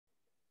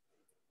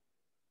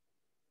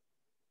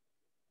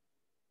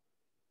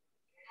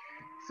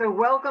So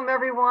welcome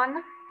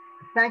everyone.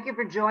 Thank you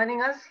for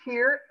joining us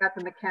here at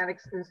the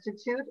Mechanics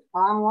Institute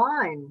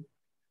online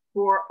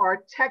for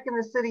our Tech in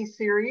the City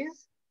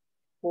series,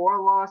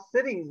 Four Lost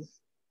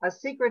Cities, a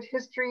secret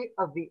history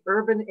of the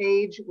urban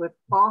age with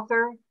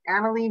author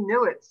Annalee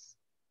Newitz,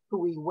 who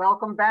we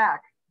welcome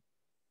back.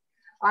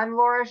 I'm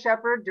Laura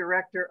Shepard,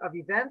 Director of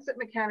Events at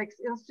Mechanics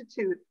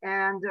Institute,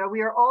 and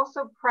we are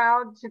also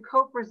proud to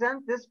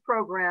co-present this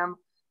program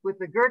with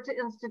the Goethe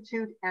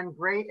Institute and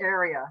Gray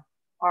Area,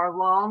 our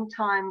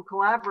longtime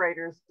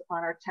collaborators on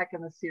our Tech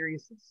in the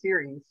series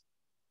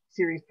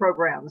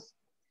programs.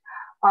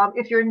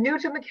 If you're new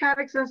to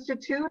Mechanics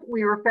Institute,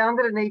 we were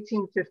founded in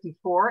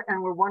 1854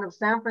 and we're one of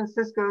San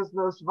Francisco's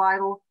most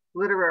vital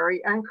literary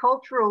and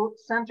cultural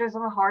centers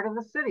in the heart of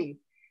the city.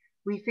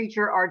 We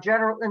feature our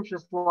general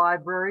interest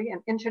library,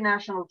 an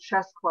international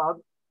chess club,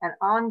 and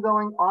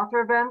ongoing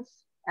author events,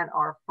 and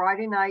our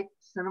Friday night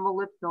cinema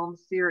lit film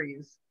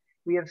series.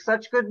 We have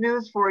such good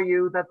news for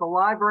you that the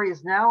library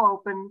is now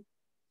open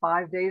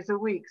 5 days a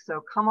week.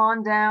 So come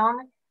on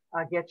down,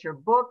 get your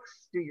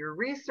books, do your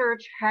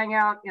research, hang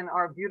out in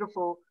our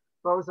beautiful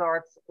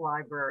Beaux-Arts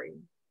library.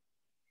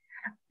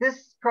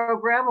 This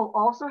program will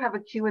also have a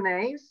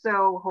Q&A,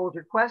 so hold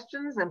your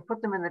questions and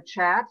put them in the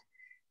chat,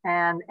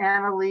 and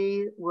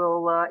Annalee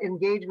will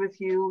engage with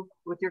you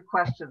with your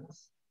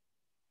questions.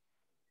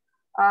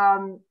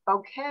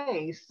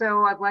 Okay,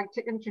 so I'd like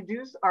to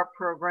introduce our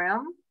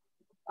program.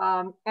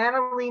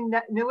 Annalee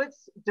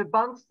Newitz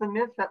debunks the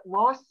myth that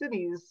lost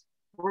cities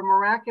were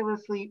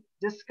miraculously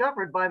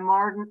discovered by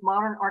modern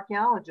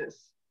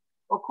archeologists.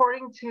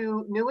 According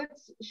to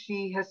Newitz,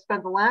 she has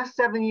spent the last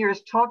 7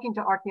 years talking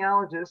to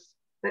archeologists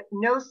that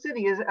no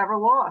city is ever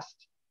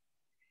lost.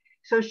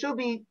 So she'll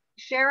be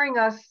sharing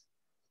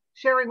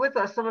with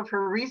us some of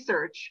her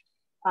research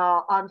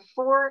on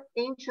 4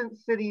 ancient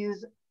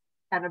cities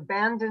and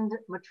abandoned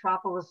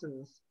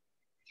metropolises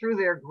through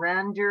their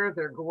grandeur,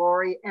 their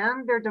glory,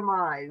 and their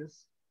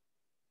demise.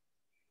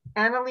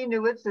 Annalee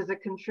Newitz is a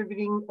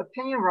contributing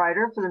opinion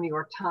writer for the New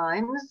York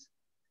Times.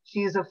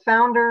 She is a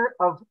founder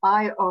of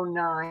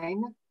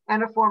IO9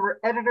 and a former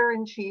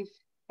editor-in-chief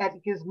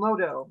at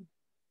Gizmodo.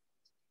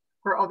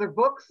 Her other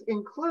books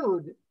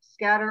include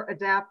Scatter,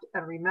 Adapt,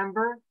 and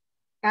Remember,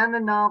 and the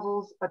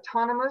novels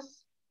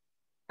Autonomous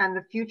and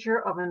The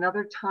Future of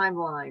Another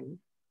Timeline.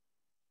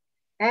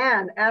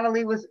 And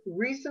Annalee was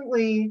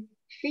recently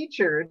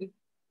featured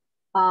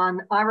on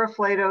Ira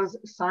Flato's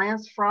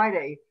Science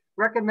Friday,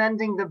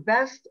 recommending the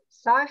best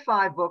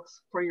sci-fi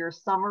books for your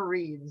summer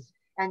reads.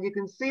 And you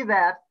can see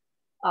that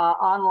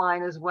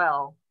online as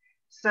well.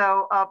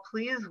 So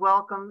please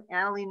welcome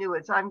Annalee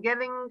Newitz. I'm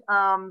getting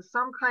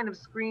some kind of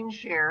screen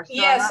share. So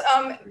yes,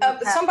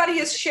 somebody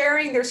is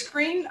sharing their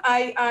screen.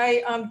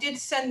 I did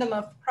send them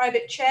a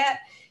private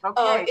chat.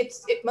 Okay.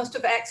 It must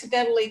have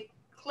accidentally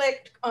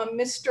clicked on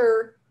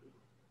Mr.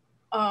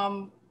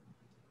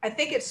 I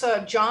think it's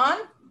John.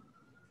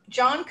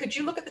 John, could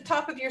you look at the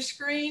top of your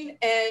screen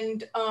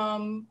and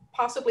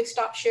possibly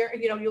stop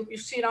sharing? You know, you'll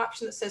see an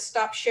option that says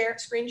stop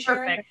screen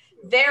sharing. Perfect.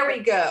 There we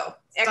go.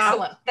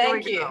 Excellent.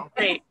 Thank you.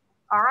 Great.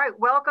 All right.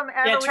 Welcome,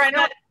 Annalee. Yeah, try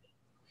not.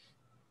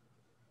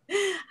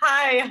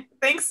 Hi.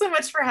 Thanks so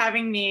much for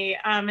having me.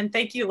 And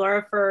thank you,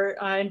 Laura, for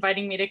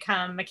inviting me to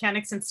come.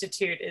 Mechanics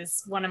Institute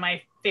is one of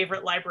my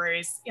favorite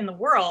libraries in the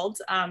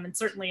world, and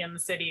certainly in the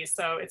city.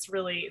 So it's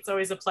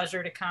always a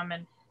pleasure to come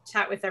and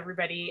chat with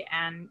everybody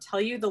and tell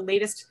you the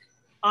latest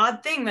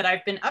odd thing that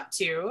I've been up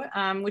to,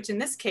 which in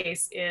this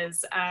case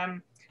is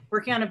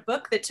working on a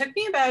book that took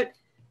me about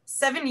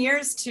 7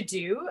 years to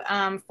do.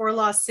 Four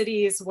Lost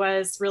Cities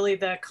was really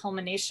the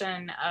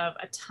culmination of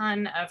a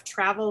ton of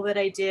travel that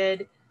I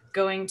did,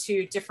 going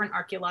to different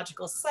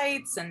archaeological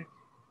sites and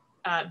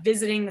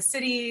visiting the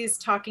cities,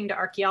 talking to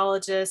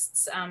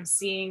archaeologists,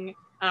 seeing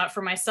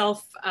for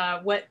myself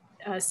what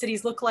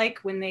cities look like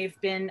when they've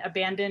been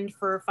abandoned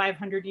for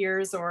 500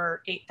 years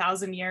or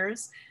 8,000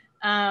 years.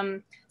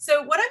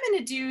 So what I'm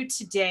going to do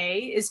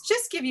today is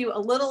just give you a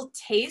little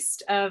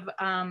taste of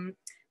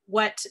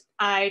what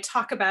I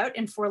talk about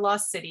in Four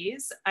Lost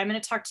Cities. I'm going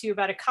to talk to you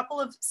about a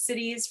couple of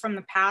cities from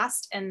the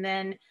past and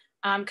then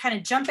kind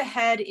of jump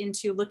ahead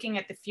into looking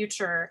at the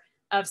future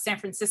of San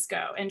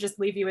Francisco and just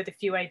leave you with a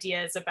few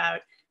ideas about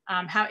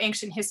how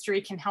ancient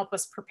history can help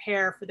us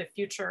prepare for the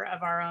future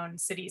of our own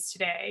cities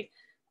today.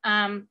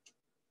 One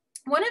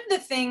of the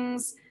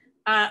things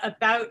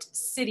about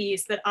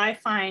cities that I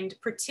find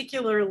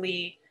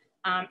particularly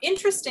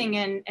interesting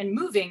and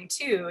moving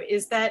too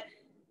is that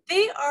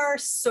they are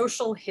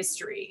social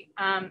history.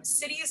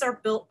 Cities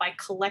are built by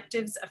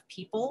collectives of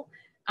people.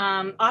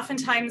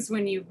 Oftentimes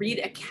when you read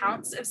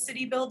accounts of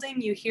city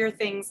building, you hear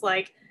things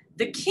like,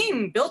 the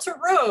king built a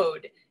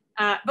road,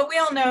 but we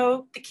all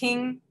know the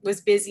king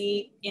was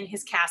busy in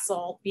his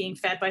castle being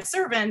fed by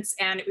servants,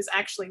 and it was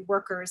actually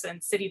workers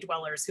and city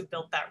dwellers who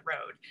built that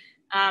road.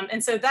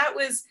 And so that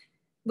was,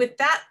 with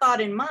that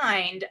thought in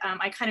mind,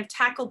 I kind of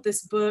tackled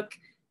this book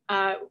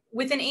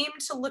with an aim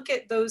to look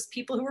at those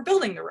people who were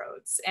building the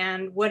roads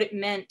and what it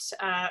meant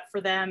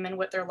for them and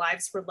what their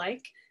lives were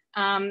like,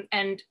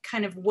 and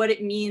kind of what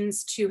it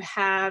means to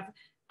have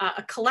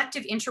a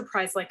collective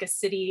enterprise like a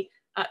city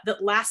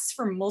that lasts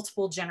for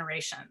multiple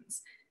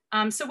generations.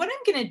 So what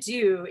I'm gonna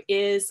do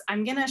is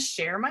I'm gonna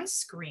share my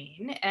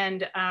screen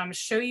and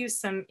show you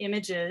some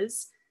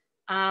images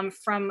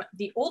from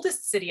the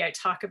oldest city I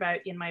talk about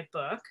in my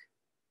book.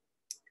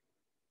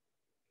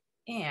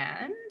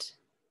 And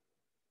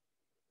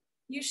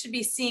you should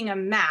be seeing a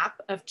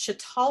map of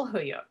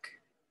Çatalhöyük.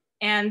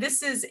 And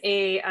this is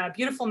a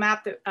beautiful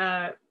map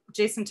that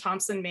Jason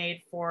Thompson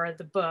made for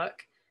the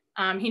book.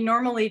 He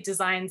normally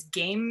designs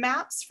game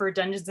maps for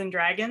Dungeons and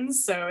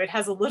Dragons, so it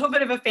has a little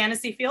bit of a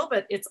fantasy feel,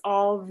 but it's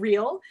all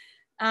real.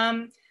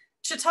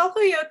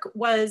 Çatalhöyük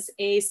was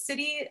a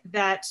city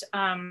that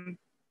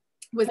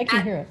was— I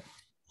can hear it.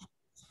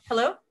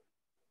 Hello?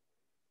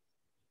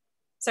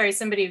 Sorry,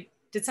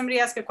 did somebody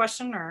ask a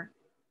question or?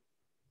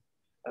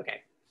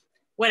 Okay,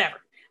 whatever.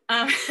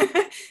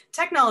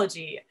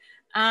 Technology.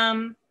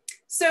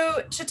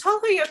 So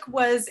Çatalhöyük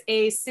was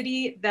a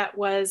city that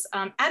was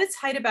at its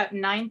height about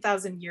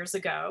 9,000 years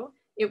ago.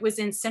 It was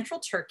in central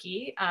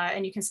Turkey,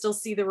 and you can still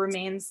see the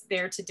remains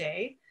there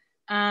today.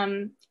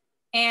 And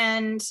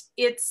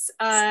it's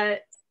a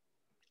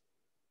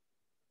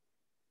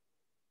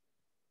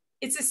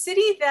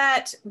city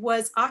that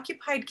was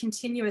occupied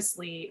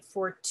continuously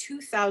for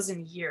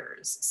 2,000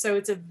 years. So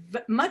it's a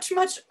much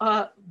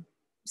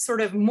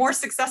sort of more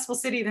successful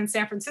city than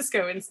San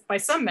Francisco by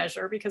some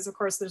measure, because of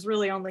course there's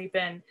really only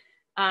been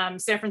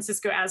San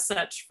Francisco as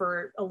such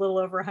for a little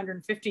over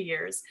 150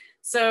 years.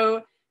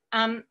 So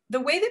the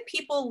way that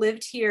people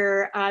lived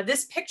here,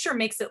 this picture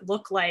makes it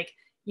look like,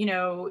 you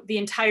know, the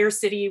entire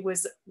city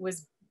was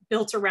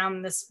built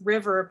around this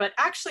river, but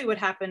actually what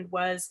happened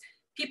was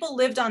people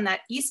lived on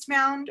that east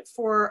mound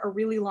for a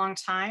really long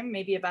time,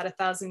 maybe about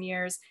 1,000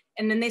 years,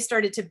 and then they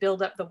started to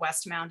build up the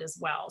west mound as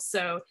well.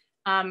 So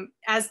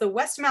as the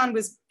west mound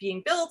was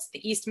being built,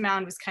 the east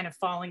mound was kind of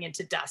falling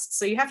into dust.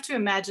 So you have to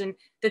imagine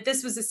that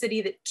this was a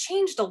city that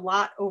changed a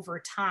lot over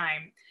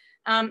time.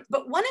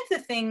 But one of the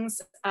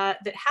things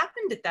that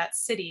happened at that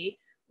city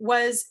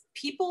was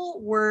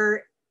people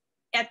were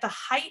at the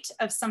height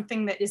of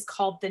something that is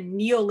called the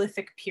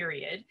Neolithic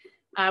period,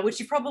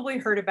 which you probably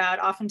heard about.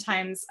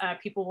 Oftentimes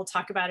people will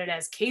talk about it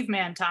as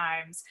caveman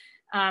times,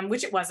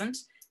 which it wasn't.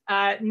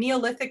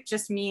 Neolithic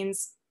just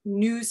means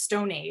new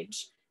Stone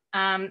Age.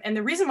 And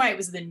the reason why it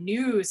was the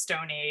new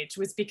Stone Age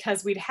was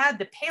because we'd had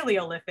the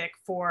Paleolithic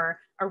for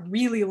a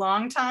really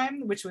long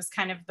time, which was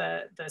kind of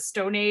the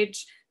Stone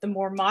Age, the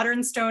more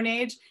modern Stone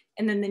Age.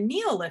 And then the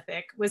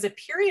Neolithic was a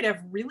period of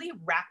really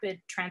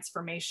rapid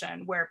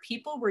transformation where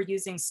people were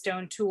using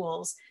stone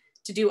tools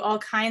to do all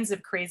kinds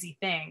of crazy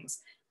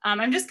things.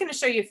 I'm just going to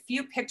show you a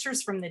few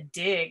pictures from the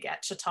dig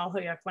at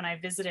Çatalhöyük when I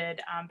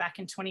visited back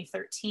in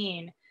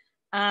 2013.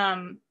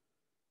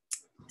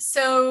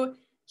 So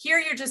here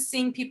you're just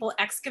seeing people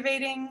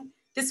excavating.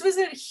 This was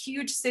a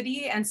huge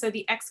city, and so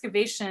the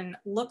excavation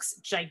looks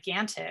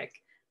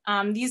gigantic.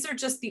 These are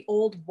just the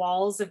old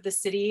walls of the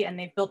city, and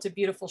they've built a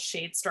beautiful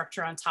shade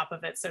structure on top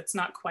of it, so it's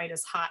not quite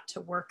as hot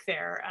to work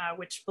there,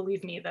 which,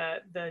 believe me,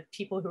 the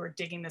people who are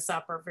digging this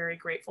up are very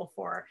grateful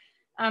for.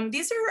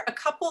 These are a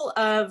couple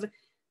of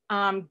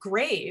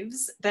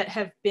graves that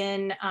have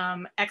been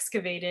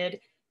excavated.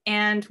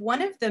 And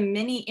one of the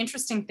many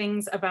interesting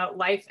things about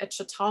life at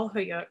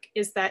Çatalhöyük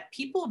is that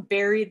people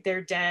buried their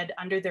dead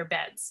under their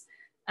beds.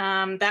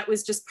 That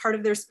was just part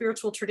of their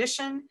spiritual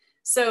tradition.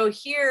 So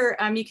here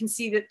you can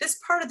see that this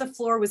part of the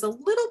floor was a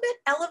little bit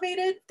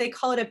elevated. They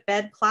call it a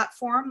bed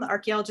platform, the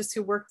archaeologists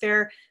who work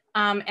there.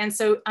 And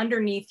so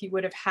underneath you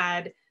would have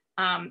had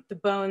the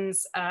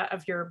bones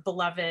of your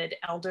beloved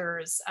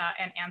elders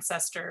and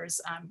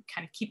ancestors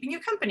kind of keeping you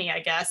company,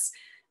 I guess.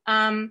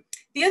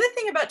 The other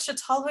thing about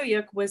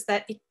Çatalhöyük was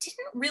that it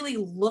didn't really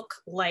look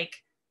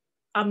like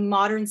a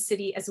modern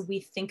city as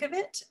we think of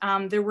it.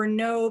 There were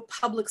no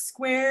public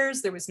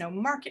squares, there was no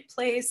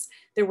marketplace,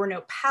 there were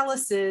no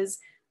palaces.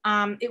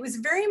 It was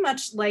very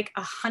much like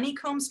a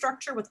honeycomb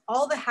structure with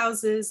all the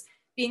houses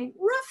being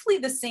roughly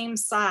the same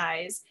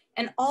size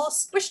and all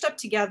squished up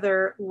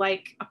together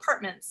like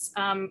apartments,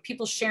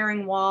 people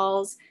sharing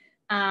walls,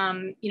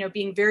 you know,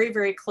 being very,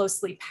 very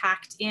closely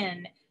packed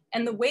in.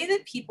 And the way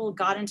that people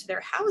got into their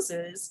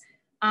houses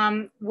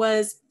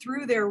was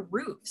through their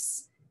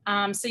roofs.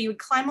 So you would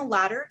climb a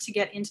ladder to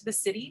get into the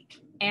city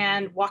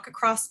and walk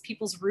across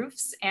people's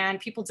roofs, and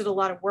people did a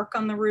lot of work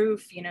on the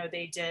roof. You know,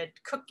 they did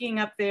cooking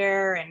up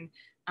there and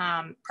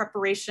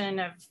preparation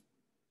of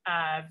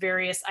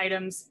various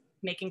items,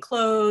 making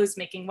clothes,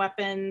 making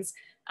weapons,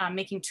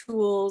 making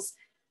tools.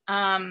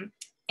 And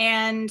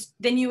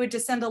then you would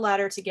descend a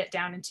ladder to get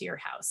down into your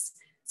house.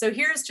 So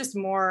here's just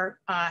more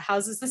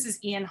houses. This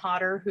is Ian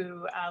Hodder,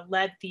 who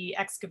led the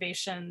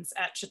excavations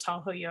at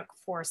Çatalhöyük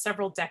for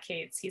several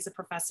decades. He's a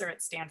professor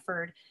at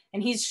Stanford,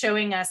 and he's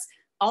showing us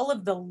all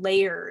of the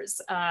layers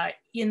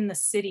in the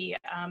city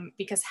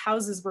because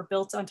houses were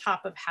built on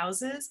top of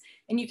houses.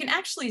 And you can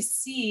actually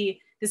see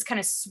this kind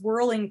of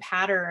swirling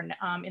pattern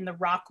in the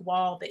rock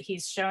wall that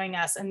he's showing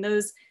us. And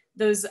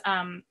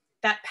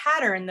that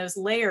pattern, those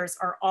layers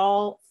are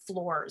all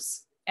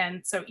floors.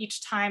 And so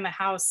each time a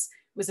house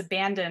was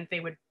abandoned, they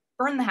would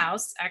burn the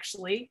house,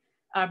 actually,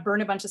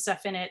 burn a bunch of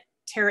stuff in it,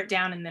 tear it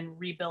down, and then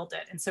rebuild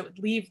it. And so it would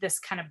leave this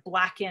kind of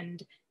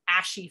blackened,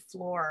 ashy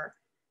floor.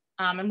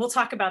 And we'll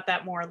talk about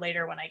that more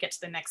later when I get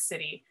to the next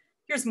city.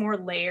 Here's more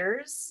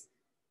layers.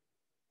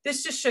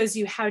 This just shows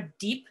you how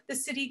deep the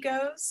city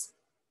goes.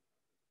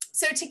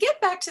 So to get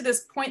back to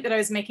this point that I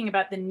was making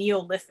about the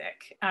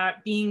Neolithic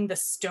being the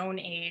Stone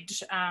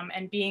Age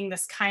and being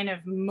this kind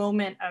of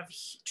moment of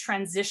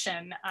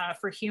transition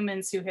for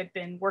humans who had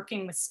been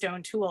working with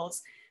stone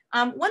tools,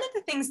 one of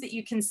the things that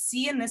you can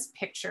see in this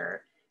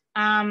picture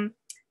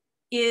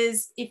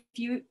is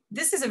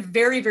this is a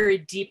very, very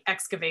deep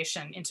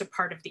excavation into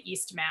part of the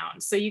East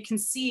Mound. So you can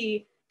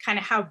see kind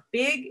of how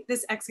big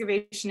this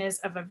excavation is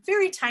of a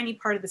very tiny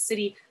part of the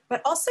city, but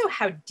also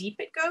how deep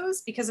it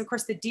goes, because of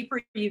course, the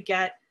deeper you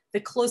get, the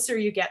closer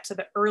you get to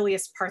the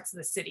earliest parts of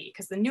the city,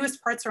 because the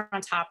newest parts are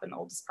on top and the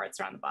oldest parts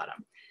are on the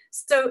bottom.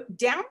 So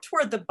down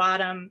toward the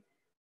bottom,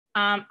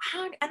 I'm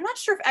not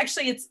sure if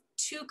actually it's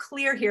too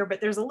clear here,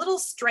 but there's a little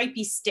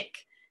stripy stick.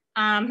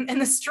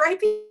 And the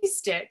stripy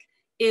stick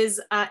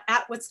is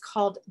at what's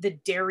called the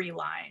dairy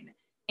line.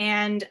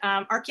 And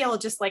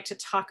archaeologists like to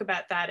talk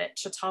about that at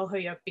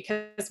Çatalhöyük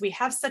because we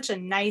have such a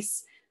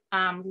nice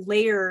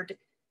layered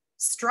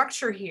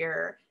structure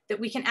here that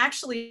we can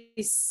actually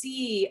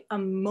see a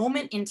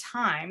moment in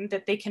time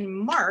that they can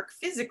mark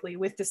physically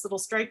with this little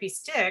stripy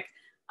stick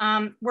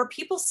where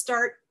people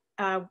start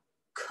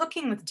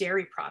cooking with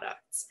dairy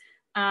products,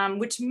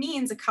 which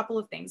means a couple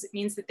of things. It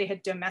means that they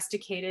had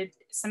domesticated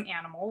some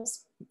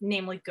animals,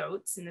 namely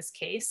goats in this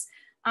case,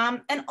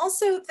 and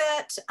also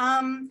that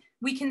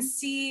we can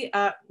see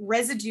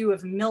residue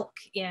of milk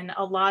in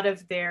a lot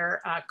of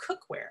their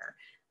cookware.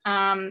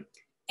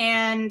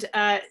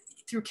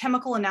 Through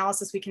chemical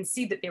analysis, we can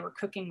see that they were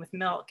cooking with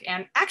milk.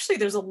 And actually,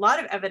 there's a lot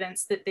of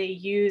evidence that they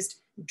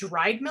used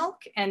dried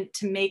milk and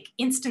to make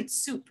instant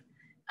soup,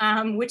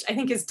 which I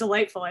think is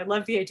delightful. I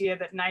love the idea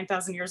that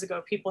 9,000 years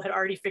ago, people had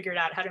already figured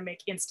out how to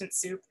make instant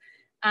soup.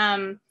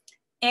 And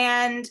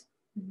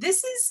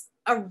this is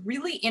a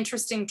really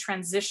interesting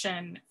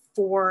transition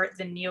for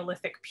the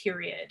Neolithic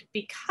period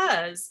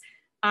because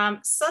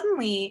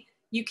suddenly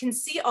you can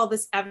see all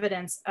this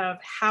evidence of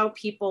how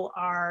people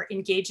are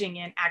engaging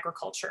in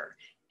agriculture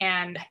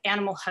and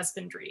animal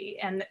husbandry,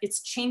 and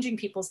it's changing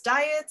people's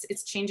diets,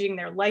 it's changing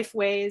their life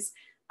ways,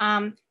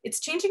 it's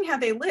changing how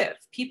they live.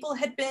 People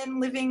had been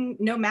living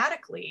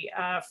nomadically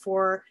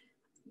for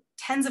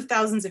tens of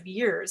thousands of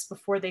years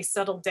before they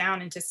settled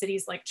down into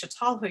cities like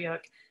Çatalhöyük.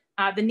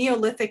 The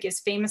Neolithic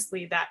is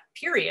famously that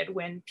period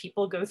when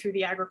people go through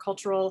the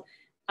agricultural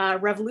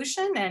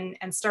revolution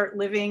and start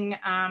living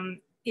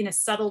in a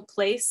settled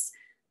place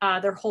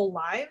their whole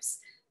lives,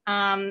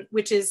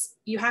 which is,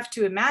 you have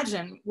to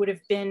imagine, would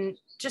have been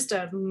just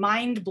a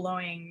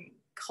mind-blowing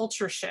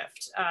culture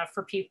shift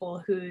for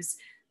people whose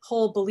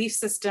whole belief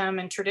system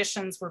and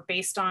traditions were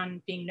based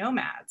on being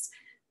nomads.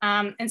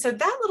 And so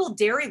that little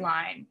dairy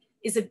line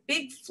is a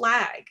big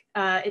flag.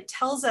 It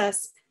tells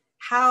us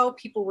how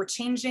people were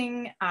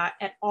changing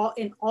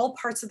in all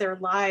parts of their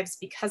lives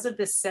because of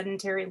this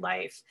sedentary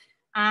life.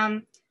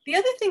 The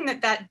other thing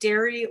that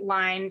dairy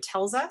line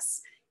tells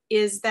us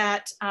is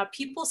that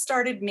people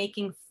started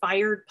making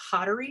fired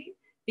pottery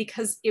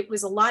because it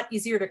was a lot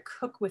easier to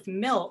cook with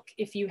milk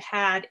if you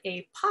had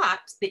a pot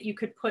that you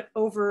could put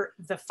over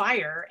the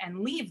fire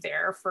and leave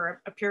there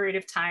for a period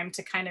of time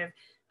to kind of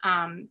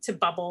to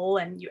bubble,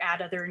 and you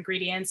add other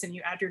ingredients and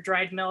you add your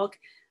dried milk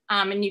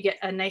and you get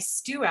a nice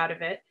stew out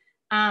of it.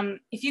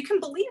 If you can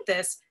believe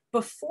this,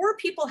 before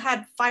people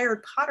had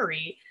fired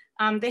pottery,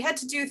 they had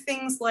to do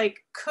things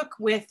like cook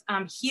with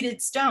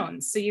heated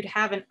stones. So you'd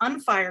have an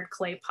unfired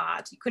clay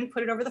pot. You couldn't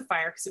put it over the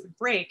fire because it would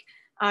break.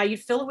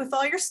 You'd fill it with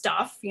all your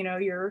stuff, you know,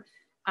 your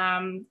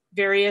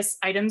various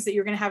items that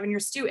you're going to have in your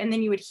stew. And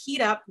then you would heat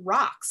up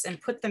rocks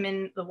and put them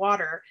in the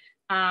water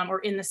or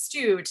in the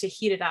stew to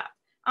heat it up.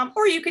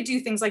 Or you could do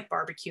things like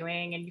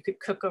barbecuing, and you could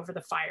cook over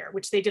the fire,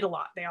 which they did a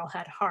lot. They all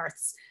had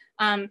hearths.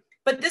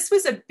 But this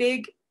was a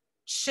big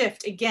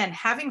shift. Again,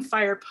 having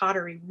fired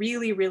pottery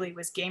really, really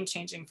was game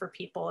changing for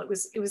people. It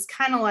was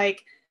kind of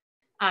like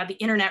the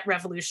internet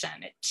revolution.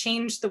 It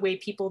changed the way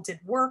people did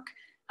work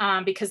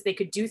because they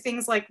could do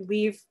things like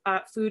leave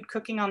food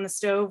cooking on the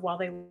stove while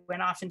they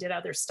went off and did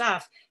other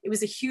stuff. It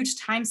was a huge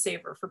time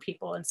saver for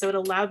people. And so it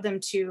allowed them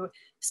to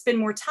spend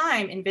more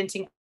time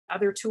inventing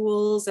other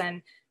tools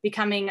and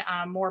becoming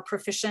more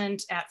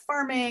proficient at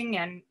farming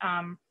and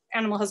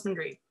animal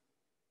husbandry.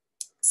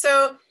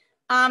 So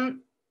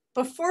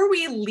before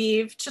we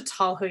leave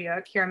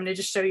Çatalhöyük, here, I'm going to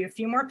just show you a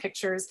few more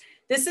pictures.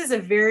 This is a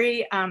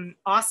very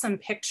awesome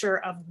picture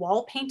of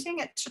wall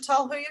painting at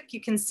Çatalhöyük.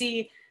 You can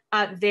see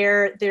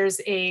there's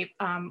a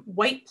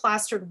white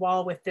plastered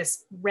wall with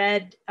this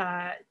red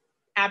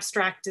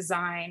abstract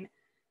design.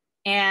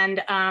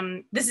 And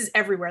this is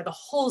everywhere. The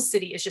whole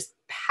city is just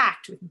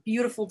packed with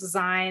beautiful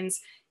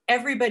designs.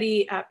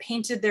 Everybody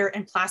painted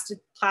and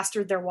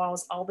plastered their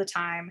walls all the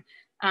time.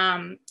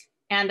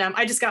 And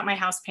I just got my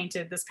house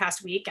painted this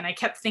past week, and I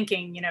kept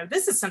thinking, you know,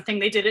 this is something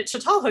they did at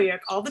Çatalhöyük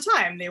all the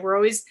time. They were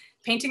always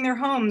painting their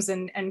homes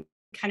and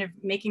kind of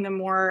making them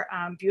more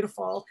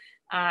beautiful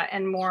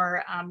and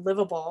more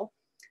livable.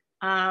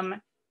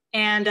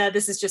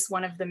 This is just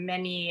one of the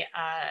many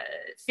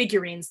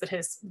figurines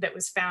that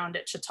was found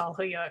at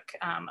Çatalhöyük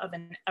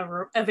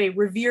of a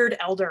revered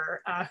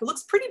elder who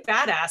looks pretty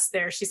badass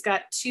there. She's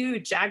got 2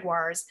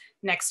 jaguars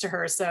next to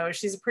her, so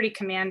she's a pretty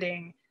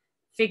commanding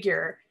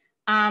figure.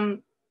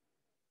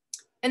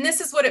 And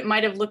this is what it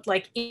might have looked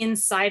like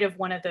inside of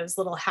one of those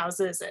little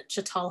houses at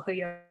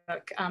Çatalhöyük.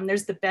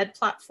 There's the bed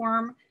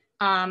platform.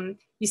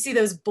 You see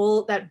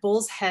that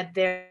bull's head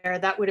there,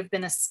 that would have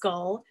been a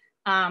skull.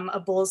 A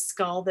bull's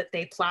skull that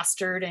they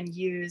plastered and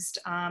used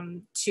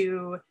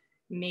to,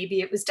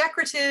 maybe it was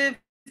decorative,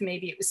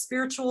 maybe it was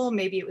spiritual,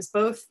 maybe it was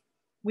both.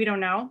 We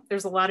don't know.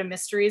 There's a lot of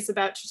mysteries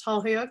about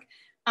Çatalhöyük.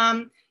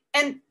 And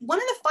one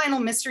of the final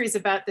mysteries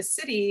about the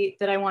city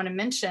that I want to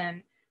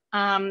mention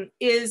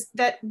is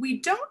that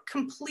we don't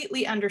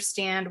completely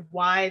understand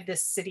why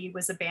this city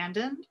was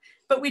abandoned,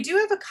 but we do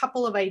have a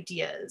couple of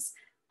ideas.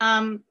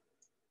 And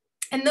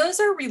those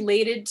are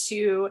related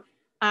to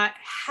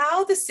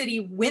how the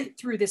city went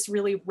through this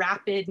really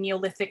rapid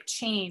Neolithic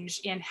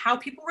change in how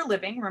people were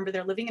living. Remember,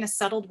 they're living in a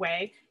settled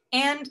way,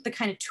 and the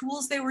kind of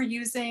tools they were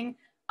using,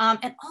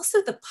 and also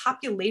the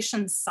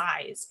population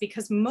size,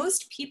 because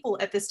most people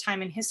at this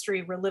time in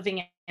history were living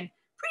in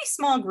pretty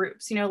small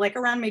groups, you know, like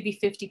around maybe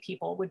 50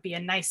 people would be a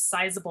nice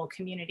sizable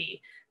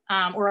community,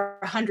 or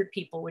 100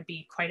 people would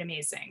be quite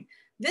amazing.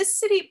 This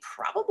city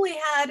probably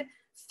had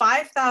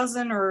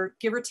 5,000 or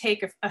give or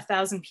take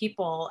 1,000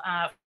 people,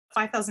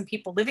 5,000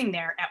 people living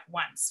there at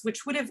once,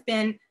 which would have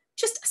been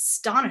just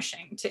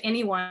astonishing to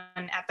anyone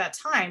at that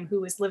time who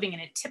was living in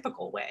a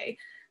typical way.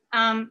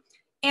 And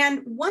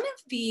one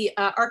of the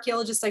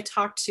archaeologists I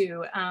talked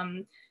to,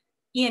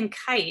 Ian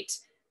Kite,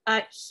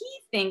 he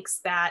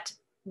thinks that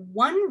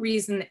one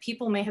reason that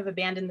people may have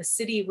abandoned the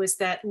city was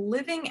that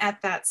living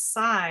at that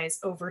size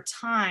over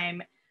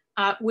time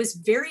was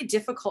very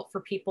difficult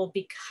for people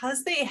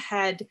because they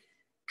had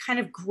kind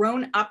of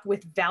grown up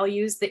with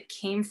values that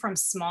came from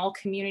small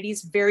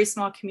communities, very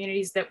small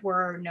communities that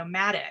were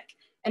nomadic.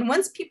 And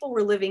once people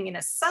were living in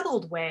a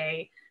settled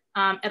way,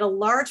 at a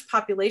large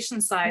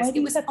population size, Why do it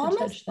you was have to almost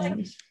touch like,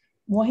 things?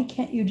 Why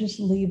can't you just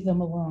leave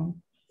them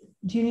alone?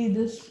 Do you need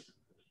this,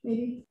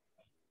 maybe?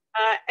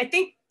 I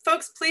think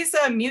folks, please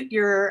mute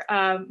your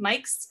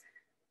mics,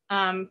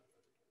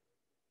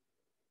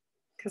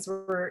 because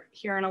we're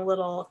hearing a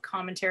little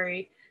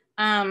commentary.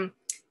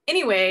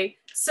 Anyway,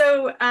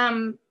 so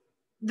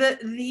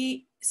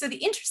the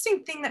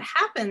interesting thing that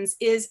happens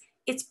is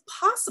it's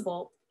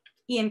possible,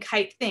 Ian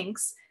Kite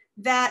thinks,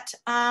 that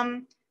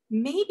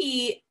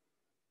maybe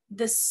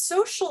the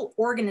social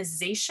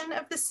organization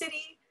of the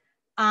city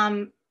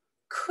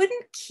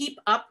couldn't keep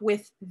up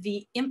with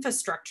the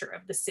infrastructure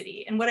of the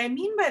city. And what I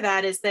mean by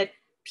that is that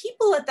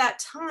people at that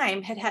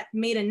time had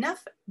made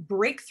enough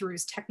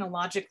breakthroughs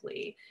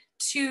technologically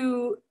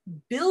to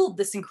build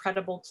this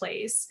incredible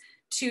place,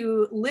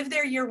 to live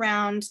there year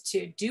round,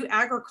 to do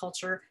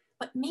agriculture,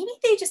 but maybe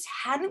they just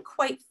hadn't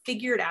quite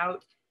figured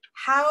out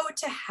how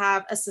to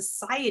have a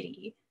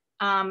society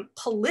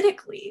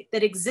politically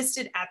that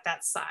existed at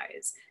that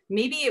size.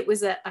 Maybe it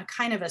was a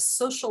kind of a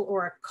social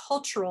or a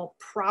cultural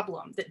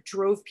problem that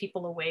drove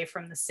people away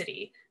from the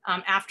city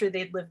after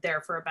they'd lived there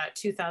for about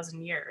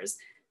 2,000 years.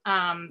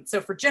 So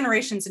for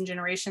generations and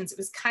generations, it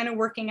was kind of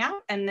working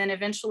out, and then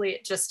eventually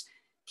it just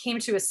came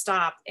to a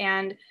stop.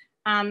 And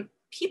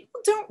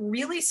people don't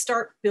really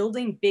start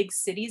building big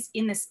cities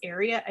in this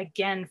area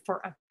again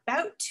for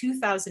about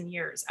 2,000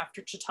 years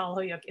after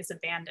Çatalhöyük is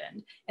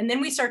abandoned. And then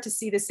we start to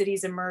see the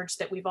cities emerge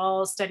that we've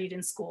all studied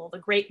in school, the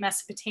great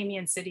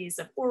Mesopotamian cities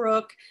of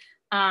Uruk,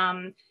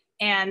 and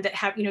that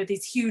have, you know,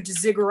 these huge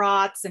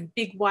ziggurats and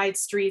big wide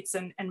streets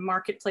and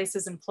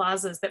marketplaces and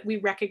plazas that we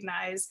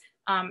recognize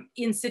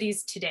in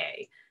cities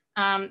today.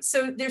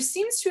 So there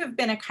seems to have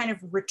been a kind of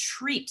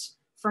retreat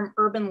from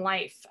urban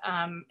life,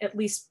 at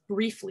least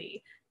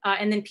briefly.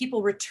 And then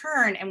people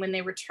return, and when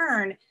they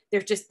return,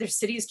 their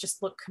cities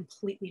just look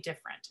completely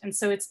different. And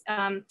so it's,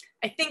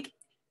 I think,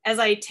 as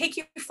I take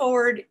you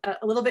forward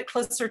a little bit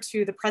closer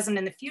to the present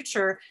and the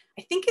future,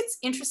 I think it's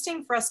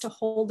interesting for us to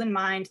hold in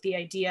mind the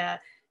idea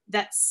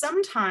that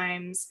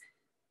sometimes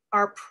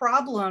our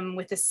problem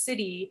with a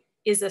city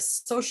is a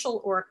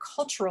social or a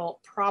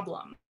cultural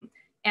problem.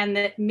 And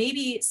that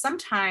maybe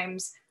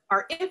sometimes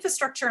our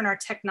infrastructure and our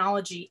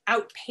technology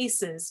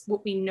outpaces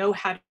what we know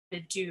how to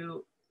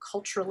do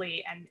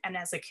culturally and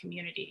as a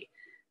community.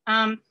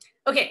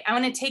 Okay, I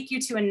want to take you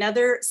to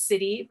another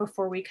city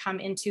before we come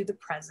into the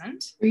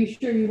present. Are you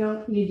sure you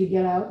don't need to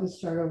get out and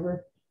start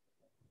over?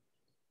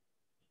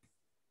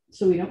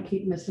 So we don't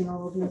keep missing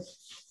all of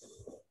this?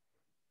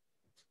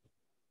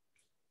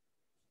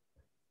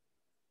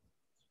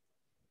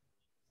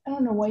 I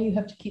don't know why you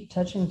have to keep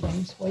touching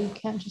things. Why you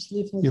can't just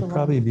leave things You're alone.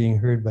 probably being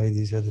heard by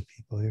these other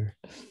people here.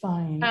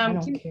 Fine, I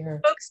don't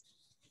care.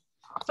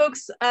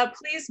 Folks,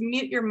 please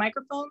mute your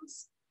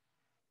microphones.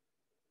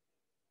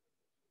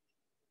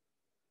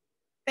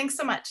 Thanks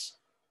so much.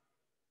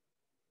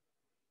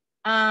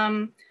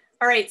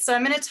 All right, so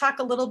I'm going to talk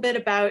a little bit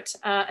about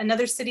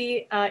another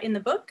city in the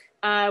book,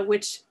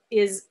 which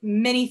is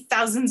many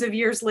thousands of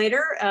years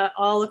later,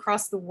 all the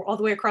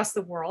way across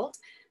the world.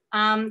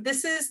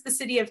 This is the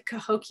city of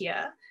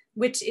Cahokia,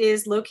 which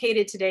is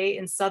located today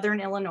in southern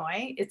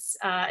Illinois. It's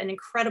an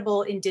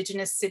incredible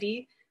indigenous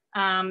city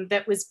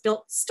that was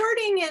built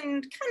starting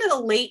in kind of the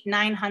late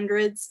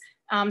 900s,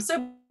 so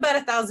about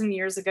 1,000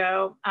 years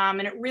ago,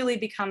 and it really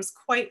becomes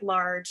quite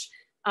large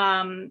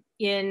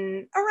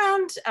in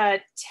around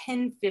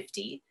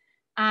 1050.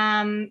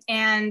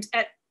 And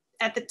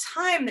at the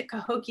time that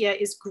Cahokia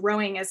is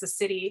growing as a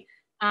city,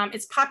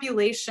 its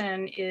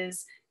population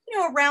is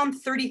around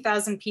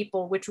 30,000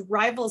 people, which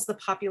rivals the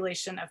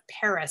population of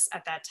Paris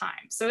at that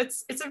time. So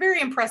it's a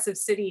very impressive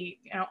city,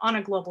 on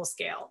a global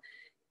scale.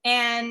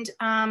 And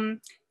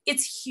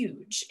it's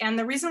huge. And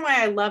the reason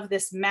why I love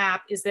this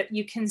map is that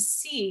you can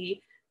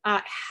see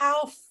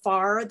how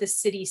far the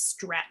city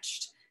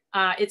stretched.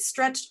 It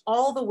stretched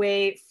all the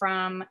way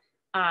from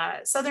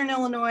southern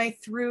Illinois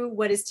through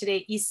what is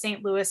today East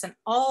St. Louis and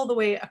all the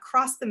way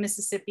across the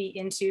Mississippi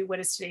into what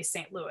is today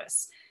St.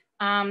 Louis.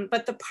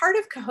 But the part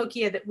of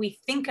Cahokia that we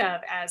think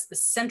of as the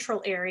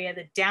central area,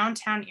 the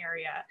downtown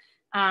area,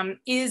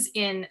 is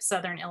in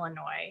southern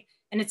Illinois.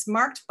 And it's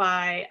marked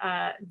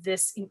by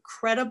this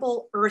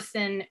incredible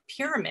earthen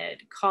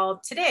pyramid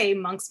called today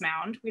Monk's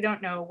Mound. We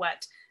don't know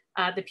what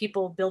the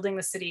people building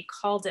the city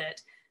called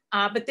it,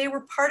 but they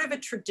were part of a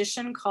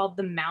tradition called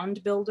the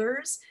Mound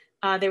Builders.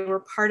 They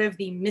were part of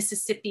the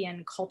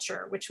Mississippian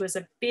culture, which was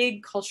a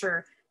big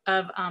culture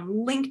of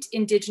linked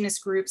indigenous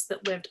groups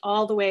that lived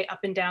all the way up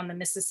and down the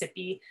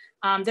Mississippi.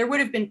 There would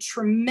have been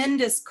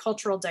tremendous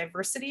cultural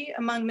diversity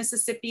among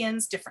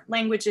Mississippians, different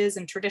languages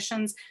and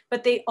traditions,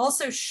 but they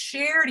also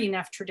shared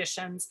enough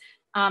traditions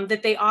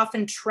that they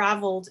often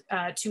traveled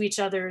to each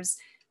other's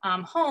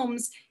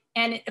homes.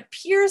 And it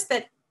appears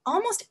that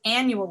almost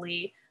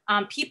annually,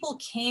 people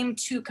came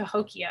to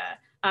Cahokia.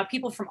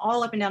 People from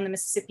all up and down the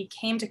Mississippi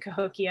came to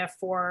Cahokia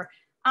for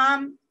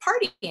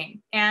partying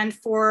and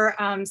for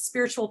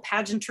spiritual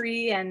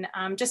pageantry and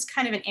just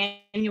kind of an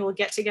annual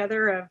get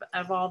together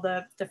of all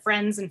the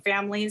friends and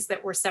families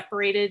that were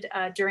separated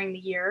during the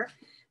year.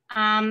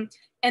 And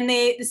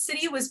the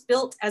city was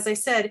built, as I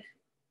said,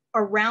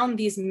 around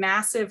these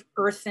massive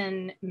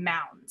earthen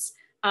mounds.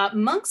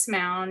 Monk's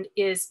Mound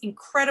is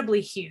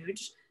incredibly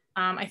huge.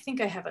 I think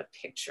I have a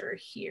picture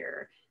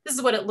here. This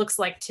is what it looks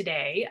like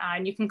today,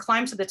 and you can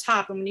climb to the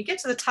top. And when you get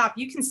to the top,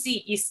 you can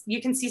see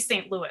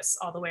St. Louis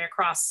all the way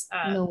across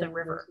the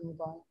river.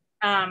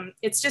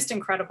 It's just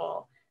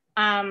incredible,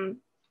 and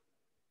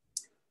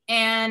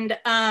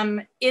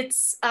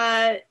it's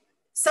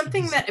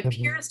something that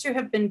appears to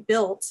have been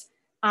built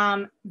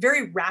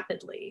very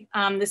rapidly.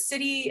 The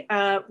city,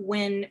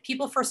 when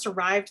people first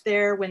arrived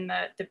there, when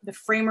the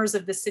framers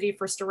of the city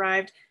first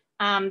arrived,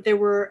 there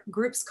were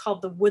groups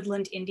called the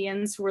Woodland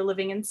Indians who were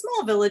living in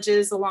small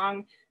villages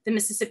along the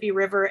Mississippi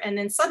River. And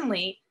then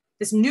suddenly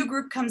this new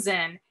group comes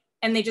in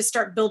and they just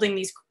start building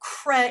these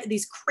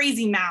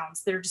crazy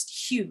mounds that are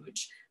just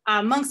huge.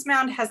 Monk's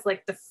Mound has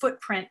like the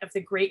footprint of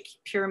the Great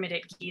Pyramid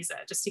at Giza,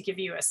 just to give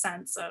you a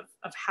sense of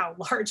how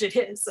large it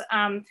is.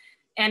 And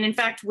in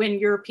fact, when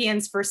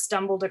Europeans first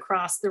stumbled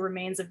across the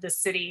remains of this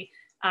city,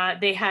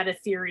 they had a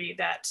theory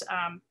that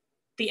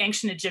the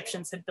ancient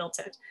Egyptians had built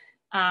it.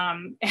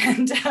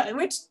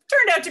 Which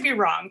turned out to be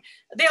wrong.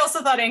 They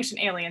also thought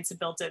ancient aliens had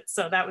built it,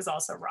 so that was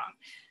also wrong.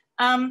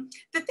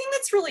 The thing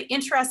that's really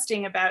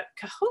interesting about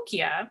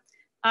Cahokia,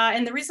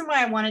 and the reason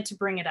why I wanted to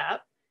bring it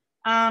up,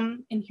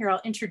 and here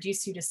I'll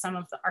introduce you to some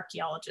of the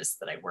archeologists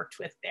that I worked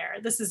with there.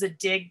 This is a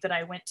dig that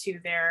I went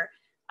to there.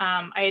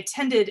 I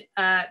attended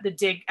the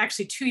dig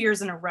actually 2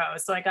 years in a row,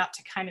 so I got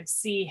to kind of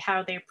see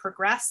how they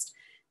progressed.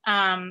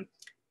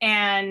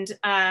 And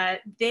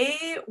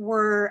they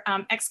were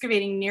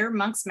excavating near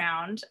Monk's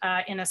Mound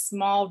in a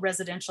small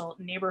residential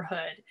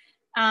neighborhood.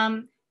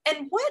 And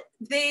what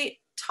they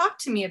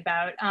talked to me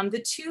about,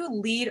 the two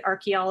lead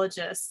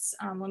archeologists,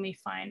 let me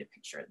find a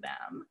picture of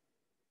them.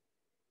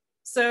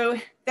 So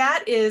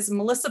that is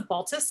Melissa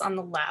Baltus on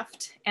the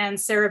left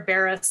and Sarah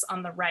Barris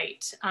on the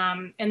right.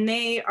 And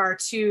they are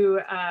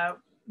two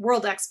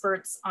world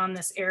experts on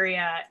this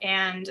area.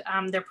 And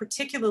they're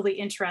particularly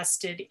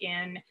interested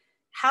in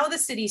how the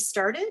city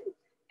started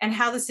and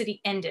how the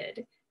city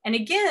ended. And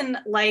again,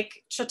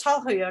 like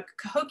Çatalhöyük,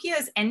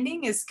 Cahokia's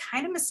ending is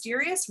kind of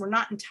mysterious. We're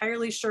not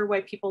entirely sure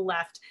why people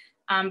left,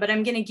 but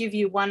I'm gonna give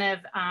you one of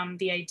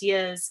the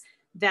ideas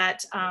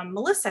that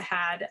Melissa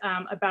had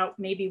about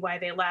maybe why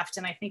they left.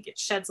 And I think it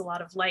sheds a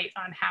lot of light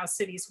on how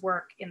cities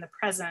work in the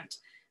present.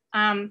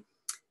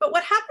 But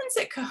what happens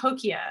at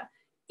Cahokia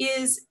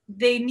is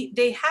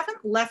they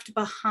haven't left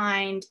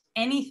behind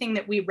anything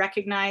that we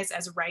recognize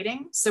as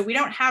writing. So we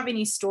don't have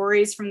any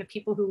stories from the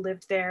people who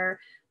lived there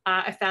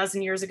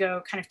 1,000 years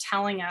ago kind of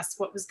telling us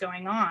what was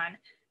going on.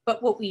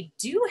 But what we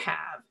do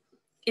have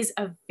is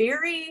a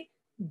very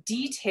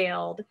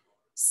detailed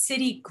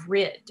city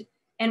grid.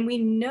 And we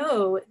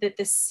know that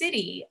the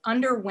city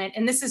underwent,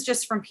 and this is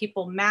just from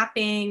people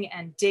mapping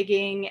and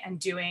digging and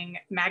doing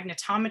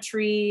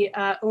magnetometry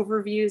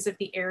overviews of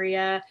the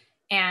area,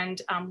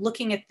 and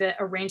looking at the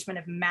arrangement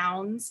of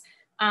mounds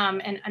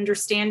and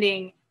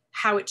understanding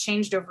how it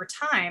changed over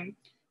time.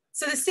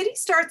 So the city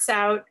starts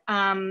out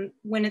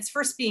when it's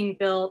first being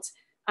built,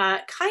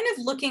 kind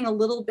of looking a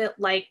little bit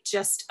like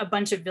just a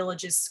bunch of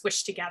villages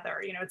squished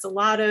together. You know, it's a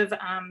lot of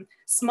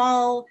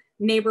small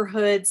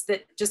neighborhoods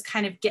that just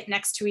kind of get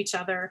next to each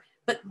other.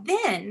 But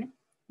then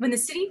when the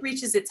city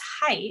reaches its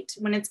height,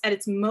 when it's at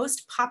its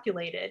most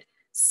populated,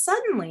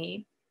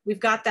 suddenly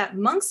we've got that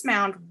Monk's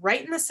Mound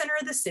right in the center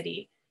of the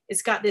city.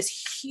 It's got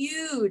this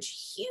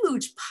huge,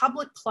 huge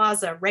public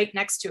plaza right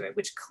next to it,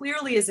 which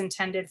clearly is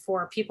intended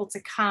for people to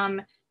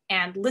come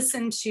and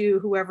listen to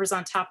whoever's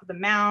on top of the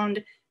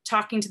mound,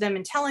 talking to them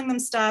and telling them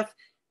stuff.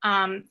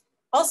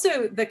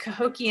 Also, the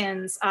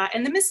Cahokians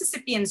and the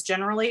Mississippians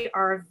generally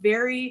are a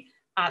very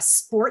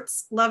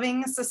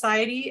sports-loving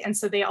society, and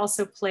so they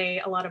also play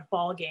a lot of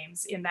ball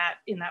games in that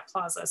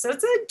plaza. So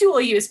it's a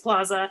dual-use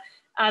plaza,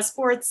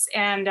 sports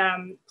and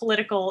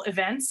political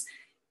events.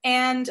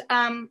 And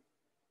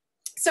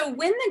so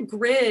when the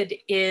grid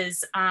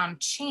is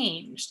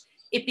changed,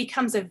 it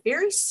becomes a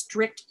very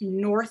strict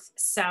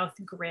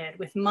north-south grid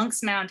with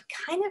Monk's Mound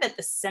kind of at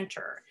the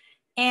center.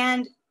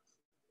 And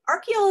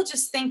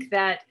archaeologists think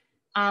that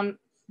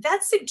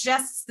that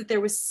suggests that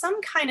there was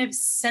some kind of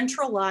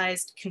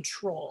centralized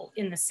control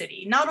in the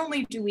city. Not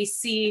only do we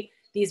see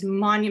these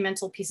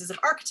monumental pieces of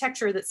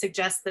architecture that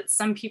suggest that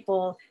some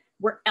people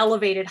were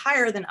elevated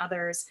higher than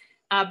others,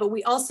 but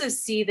we also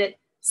see that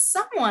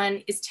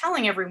someone is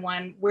telling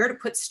everyone where to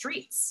put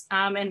streets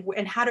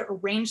and how to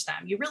arrange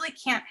them. You really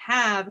can't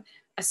have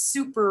a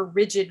super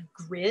rigid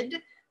grid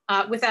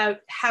without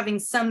having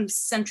some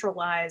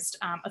centralized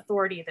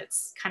authority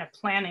that's kind of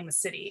planning the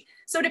city.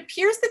 So it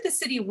appears that the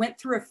city went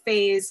through a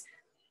phase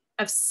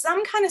of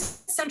some kind of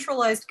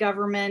centralized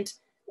government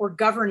or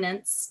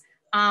governance,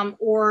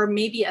 or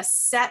maybe a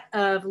set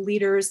of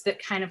leaders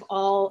that kind of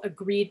all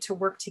agreed to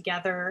work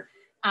together.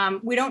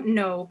 We don't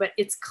know, but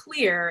it's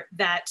clear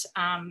that,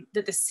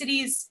 that the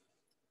city's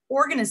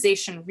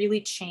organization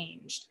really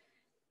changed.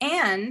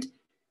 And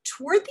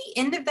toward the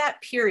end of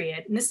that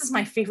period, and this is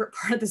my favorite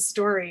part of the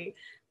story,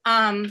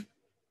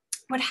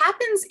 what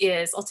happens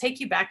is, I'll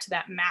take you back to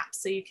that map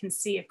so you can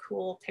see a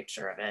cool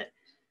picture of it.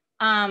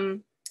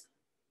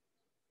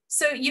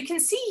 So you can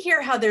see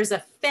here how there's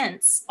a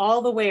fence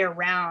all the way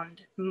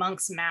around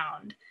Monk's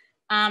Mound.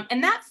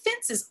 And that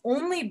fence is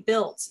only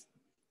built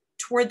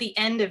toward the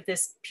end of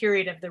this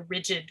period of the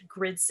rigid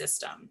grid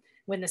system,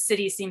 when the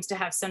city seems to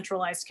have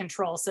centralized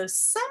control. So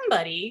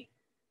somebody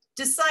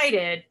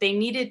decided they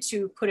needed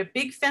to put a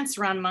big fence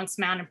around Monk's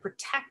Mound and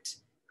protect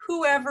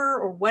whoever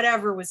or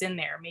whatever was in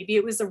there. Maybe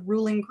it was a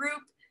ruling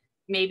group,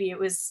 maybe it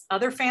was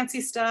other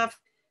fancy stuff.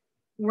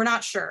 We're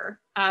not sure.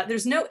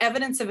 There's no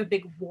evidence of a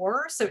big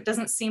war, so it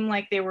doesn't seem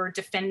like they were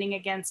defending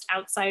against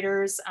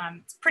outsiders.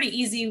 It's pretty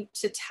easy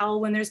to tell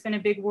when there's been a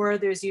big war.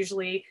 There's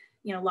usually,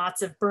 you know,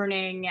 lots of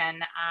burning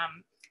and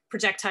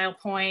projectile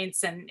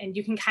points, and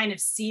you can kind of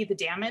see the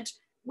damage.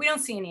 We don't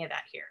see any of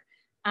that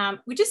here.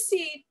 We just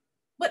see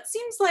what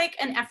seems like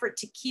an effort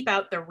to keep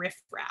out the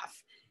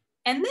riffraff.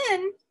 And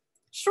then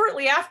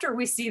shortly after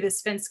we see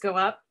this fence go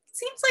up, it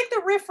seems like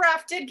the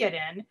riffraff did get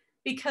in,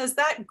 because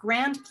that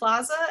grand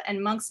plaza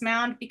and Monk's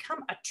Mound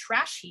become a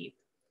trash heap.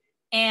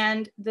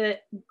 And the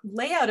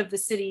layout of the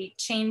city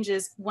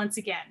changes once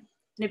again.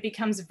 And it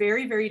becomes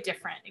very, very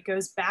different. It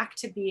goes back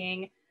to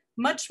being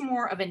much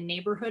more of a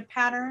neighborhood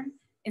pattern.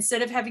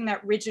 Instead of having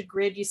that rigid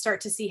grid, you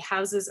start to see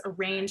houses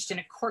arranged in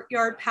a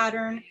courtyard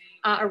pattern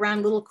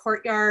around little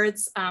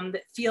courtyards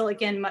that feel,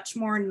 again, much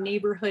more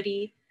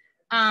neighborhoody.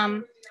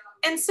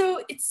 And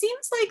so it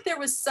seems like there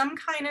was some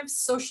kind of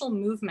social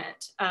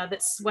movement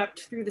that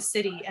swept through the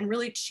city and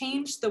really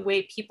changed the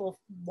way people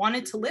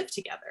wanted to live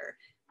together,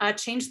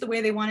 changed the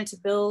way they wanted to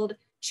build,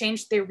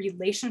 changed their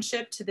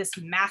relationship to this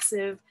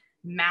massive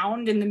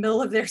mound in the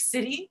middle of their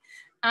city.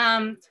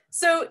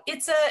 So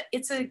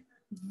it's a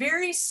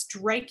very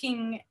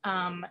striking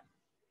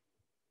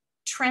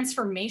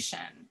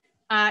transformation.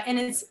 And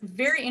it's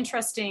very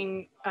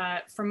interesting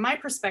from my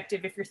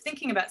perspective, if you're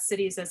thinking about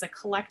cities as a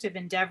collective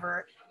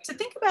endeavor, to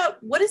think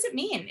about what does it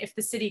mean if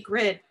the city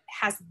grid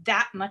has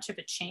that much of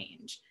a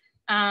change?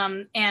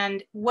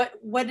 And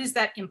what does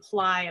that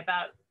imply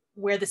about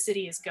where the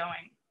city is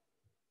going?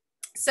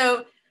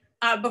 So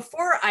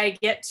before I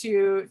get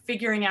to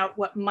figuring out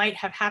what might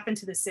have happened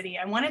to the city,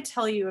 I want to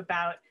tell you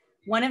about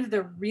one of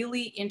the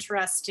really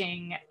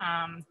interesting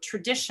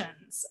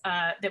traditions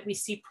that we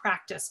see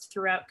practiced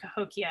throughout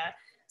Cahokia.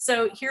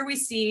 So here we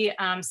see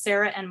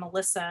Sarah and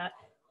Melissa.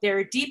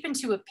 They're deep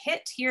into a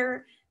pit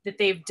here that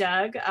they've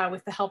dug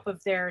with the help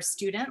of their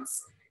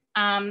students.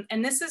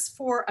 And this is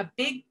for a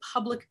big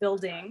public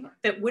building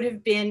that would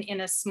have been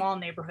in a small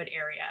neighborhood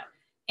area.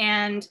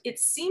 And it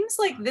seems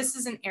like this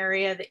is an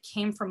area that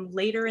came from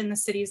later in the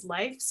city's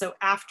life. So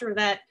after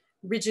that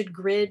rigid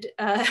grid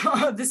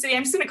of the city,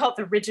 I'm just gonna call it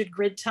the rigid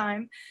grid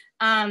time.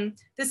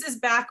 This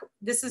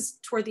is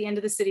toward the end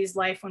of the city's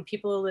life when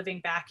people are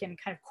living back in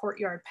kind of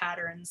courtyard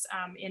patterns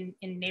in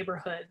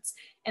neighborhoods.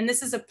 And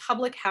this is a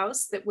public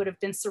house that would have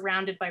been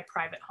surrounded by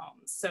private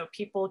homes. So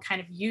people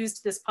kind of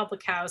used this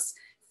public house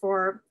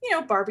for, you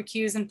know,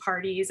 barbecues and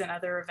parties and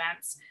other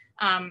events.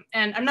 And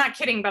I'm not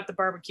kidding about the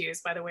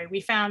barbecues, by the way.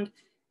 We found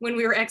when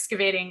we were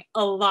excavating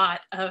a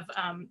lot of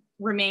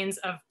remains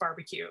of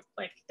barbecue.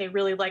 Like they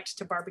really liked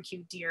to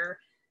barbecue deer.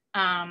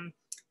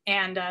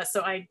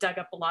 So I dug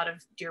up a lot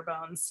of deer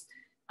bones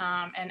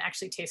and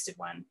actually tasted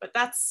one. But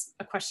that's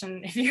a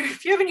question. If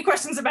you have any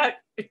questions about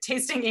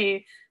tasting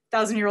a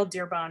 1,000-year-old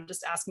deer bone,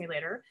 just ask me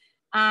later.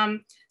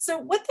 So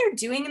what they're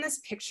doing in this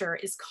picture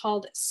is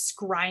called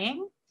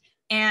scrying.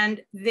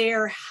 And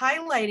they're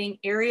highlighting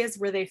areas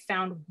where they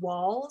found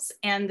walls,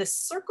 and the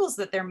circles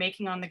that they're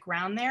making on the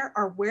ground there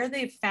are where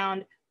they've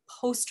found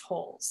post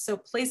holes. So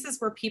places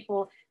where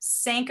people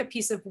sank a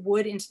piece of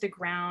wood into the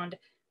ground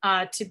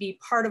to be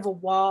part of a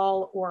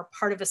wall or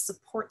part of a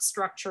support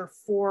structure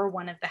for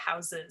one of the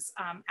houses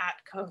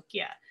at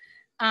Cahokia.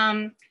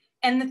 And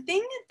the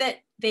thing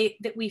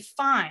that we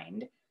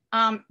find,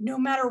 no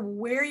matter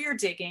where you're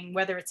digging,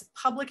 whether it's a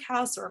public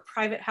house or a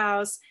private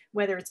house,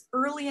 whether it's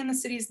early in the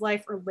city's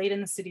life or late in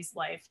the city's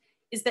life,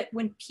 is that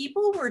when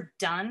people were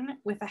done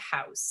with a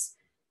house,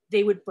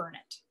 they would burn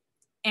it.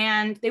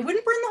 And they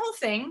wouldn't burn the whole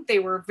thing. They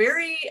were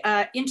very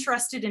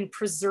interested in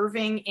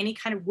preserving any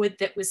kind of wood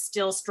that was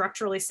still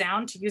structurally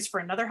sound to use for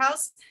another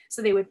house.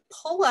 So they would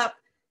pull up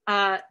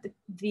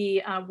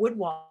the wood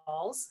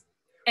walls,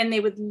 and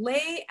they would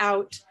lay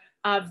out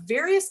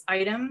various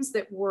items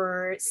that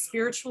were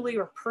spiritually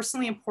or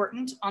personally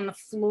important on the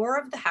floor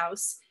of the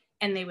house,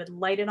 and they would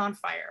light it on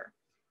fire.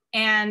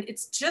 And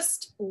it's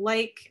just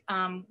like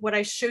what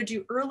I showed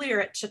you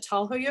earlier at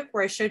Çatalhöyük,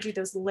 where I showed you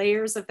those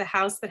layers of the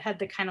house that had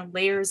the kind of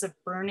layers of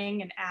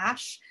burning and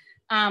ash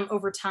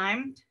over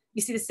time.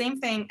 You see the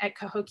same thing at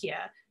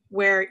Cahokia,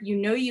 where you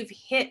know you've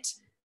hit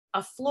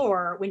a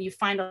floor when you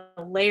find a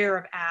layer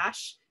of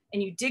ash,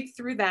 and you dig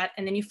through that,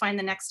 and then you find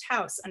the next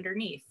house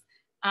underneath.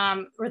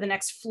 Or the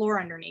next floor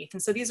underneath.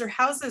 And so these are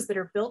houses that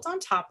are built on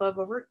top of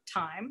over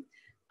time,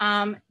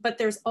 but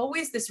there's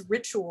always this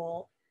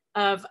ritual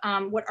of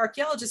what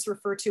archaeologists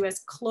refer to as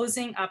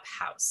closing up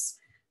house.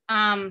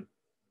 And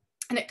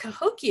at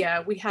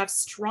Cahokia, we have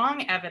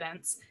strong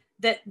evidence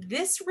that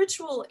this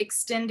ritual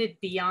extended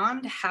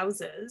beyond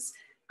houses.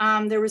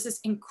 There was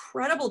this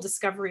incredible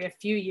discovery a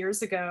few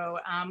years ago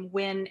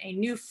when a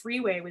new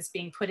freeway was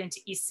being put into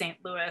East St.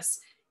 Louis.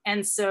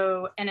 And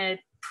a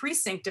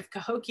precinct of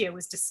Cahokia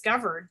was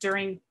discovered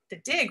during the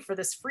dig for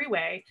this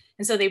freeway.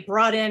 And so they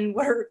brought in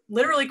what are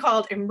literally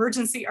called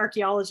emergency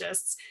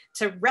archaeologists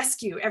to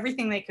rescue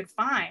everything they could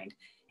find.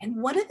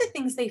 And one of the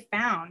things they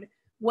found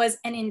was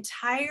an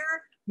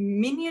entire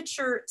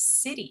miniature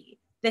city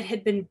that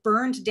had been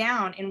burned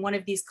down in one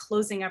of these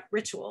closing up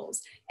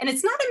rituals. And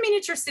it's not a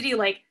miniature city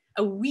like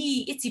a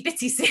wee itsy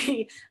bitsy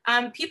city.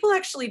 People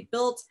actually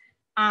built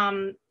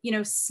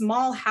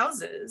small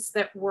houses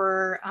that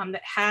were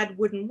that had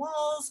wooden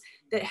walls,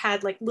 that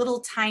had like little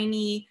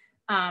tiny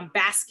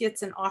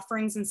baskets and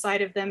offerings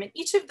inside of them. And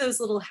each of those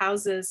little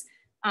houses,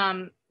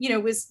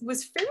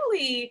 was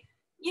fairly,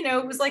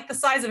 it was like the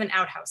size of an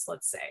outhouse,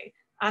 let's say.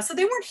 So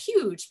they weren't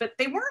huge, but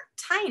they weren't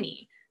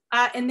tiny.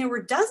 And there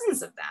were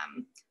dozens of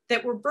them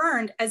that were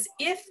burned as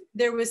if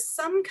there was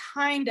some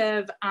kind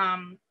of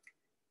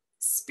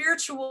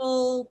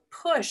spiritual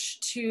push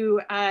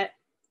to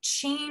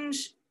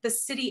change the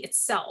city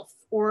itself,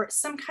 or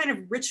some kind of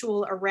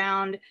ritual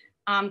around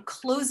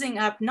closing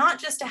up not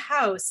just a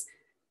house,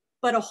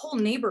 but a whole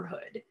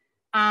neighborhood.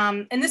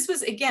 And this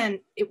was, again,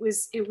 it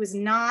was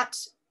not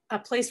a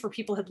place where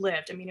people had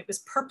lived. I mean, it was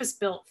purpose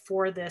built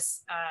for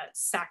this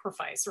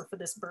sacrifice or for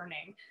this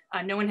burning.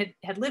 No one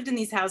had lived in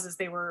these houses.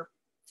 They were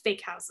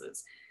fake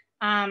houses.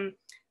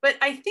 But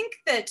I think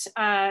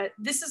that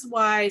this is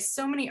why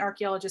so many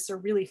archaeologists are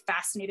really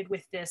fascinated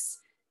with this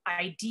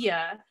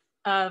idea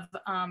of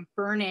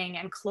burning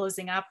and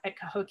closing up at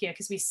Cahokia,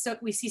 because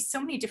we see so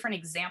many different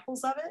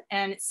examples of it,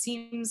 and it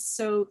seems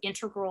so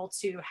integral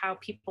to how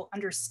people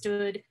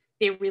understood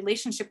their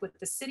relationship with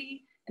the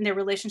city and their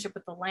relationship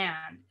with the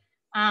land.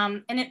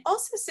 And it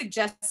also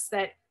suggests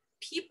that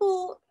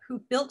people who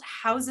built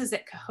houses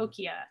at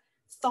Cahokia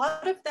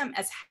thought of them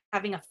as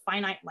having a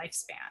finite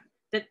lifespan,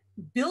 that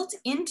built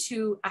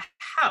into a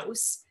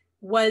house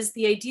was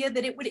the idea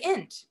that it would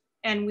end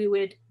and we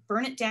would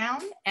burn it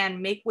down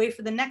and make way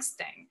for the next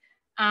thing.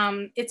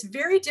 It's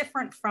very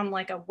different from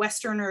like a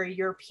Western or a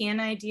European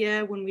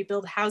idea. When we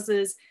build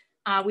houses,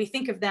 we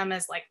think of them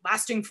as like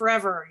lasting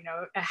forever.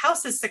 A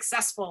house is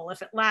successful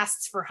if it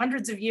lasts for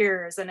hundreds of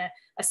years, and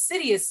a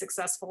city is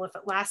successful if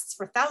it lasts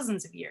for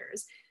thousands of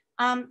years.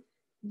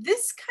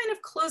 This kind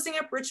of closing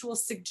up ritual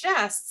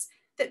suggests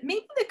that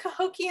maybe the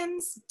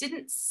Cahokians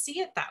didn't see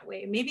it that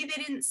way. Maybe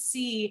they didn't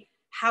see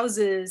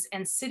houses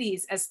and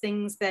cities as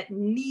things that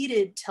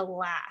needed to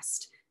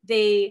last.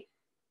 They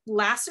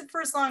lasted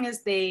for as long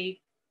as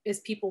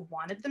people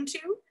wanted them to.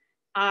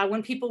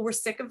 When people were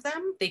sick of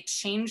them, they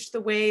changed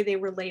the way they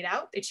were laid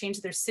out. They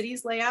changed their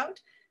cities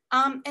layout.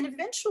 And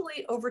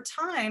eventually over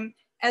time,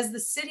 as the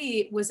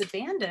city was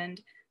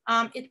abandoned,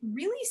 it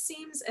really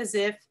seems as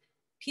if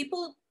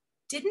people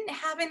didn't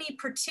have any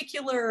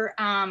particular,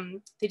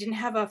 they didn't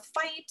have a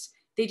fight.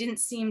 They didn't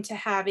seem to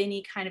have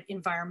any kind of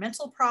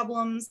environmental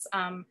problems.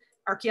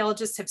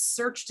 Archaeologists have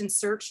searched and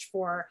searched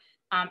for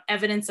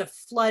evidence of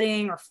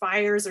flooding or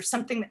fires or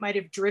something that might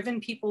have driven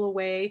people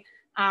away.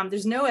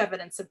 There's no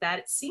evidence of that.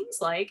 It seems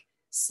like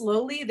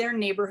slowly their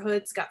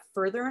neighborhoods got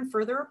further and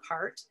further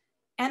apart.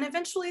 And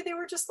eventually they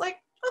were just like,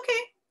 okay,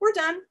 we're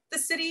done. The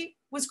city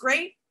was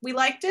great. We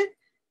liked it.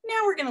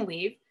 Now we're gonna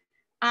leave.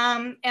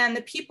 And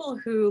the people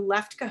who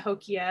left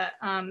Cahokia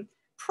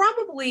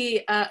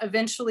probably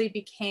eventually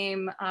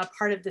became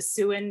part of the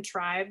Siouan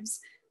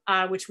tribes,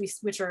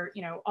 which are,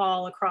 you know,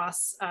 all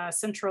across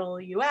central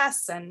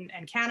US and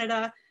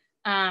Canada.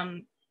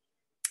 And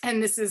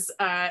this is,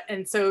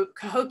 and so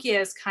Cahokia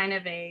is kind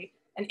of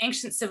an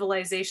ancient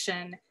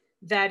civilization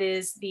that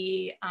is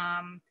the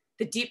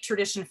deep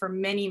tradition for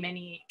many,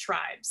 many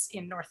tribes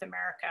in North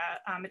America.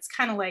 It's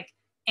kind of like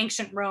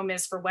ancient Rome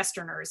is for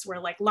Westerners, where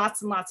like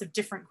lots and lots of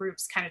different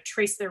groups kind of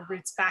trace their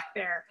roots back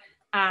there.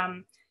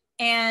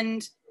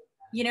 And,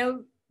 you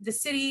know, the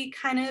city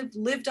kind of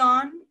lived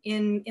on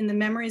in the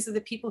memories of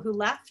the people who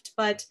left,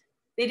 but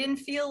they didn't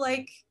feel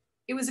like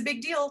it was a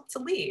big deal to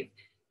leave.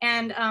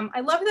 And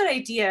I love that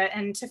idea.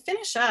 And to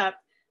finish up,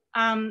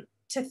 I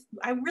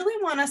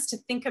really want us to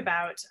think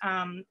about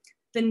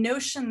the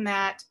notion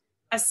that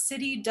a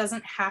city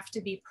doesn't have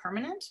to be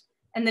permanent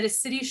and that a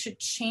city should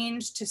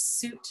change to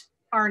suit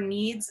our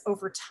needs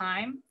over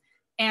time.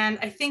 And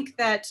I think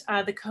that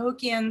the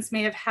Cahokians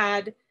may have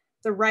had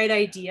the right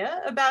idea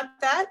about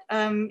that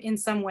in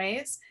some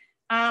ways.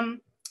 I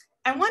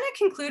want to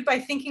conclude by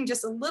thinking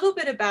just a little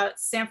bit about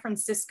San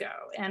Francisco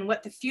and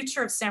what the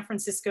future of San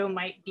Francisco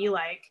might be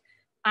like.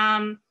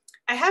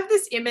 I have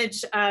this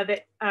image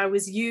that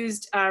was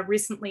used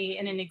recently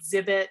in an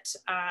exhibit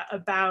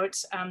about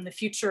the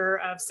future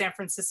of San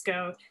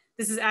Francisco.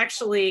 This is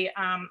actually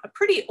a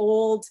pretty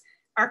old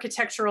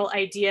architectural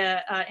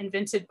idea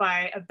invented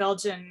by a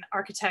Belgian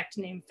architect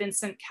named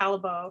Vincent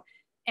Calibo.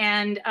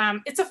 And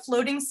it's a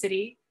floating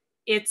city.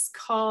 It's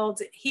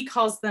called, he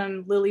calls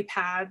them lily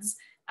pads,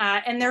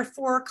 and they're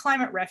for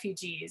climate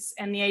refugees.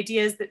 And the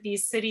idea is that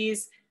these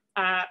cities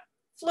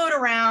float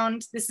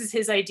around. This is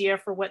his idea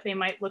for what they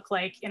might look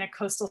like in a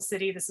coastal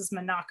city. This is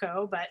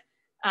Monaco, but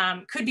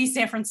could be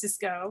San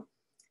Francisco.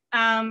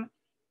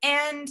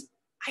 And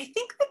I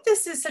think that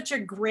this is such a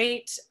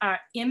great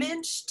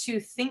image to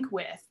think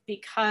with,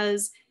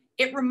 because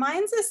it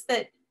reminds us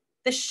that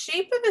the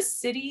shape of a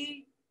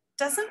city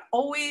doesn't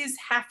always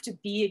have to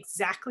be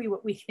exactly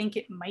what we think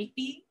it might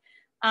be.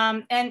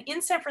 And in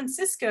San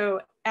Francisco,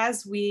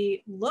 as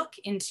we look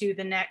into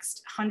the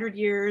next 100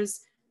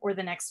 years or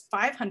the next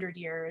 500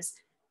 years,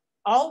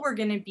 all we're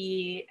going to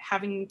be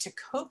having to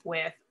cope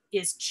with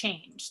is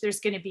change. There's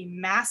going to be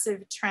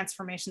massive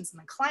transformations in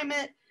the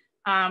climate.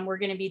 We're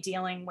going to be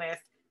dealing with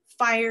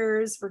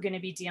fires. We're going to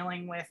be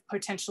dealing with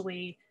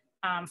potentially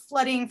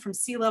flooding from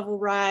sea level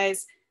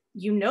rise.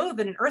 You know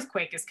that an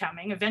earthquake is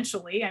coming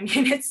eventually. I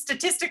mean, it's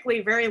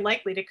statistically very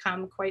likely to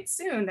come quite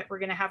soon, that we're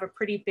going to have a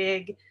pretty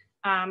big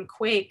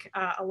quake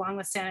along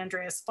the San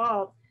Andreas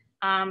Fault.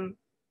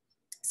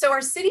 So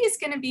our city is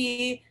going to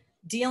be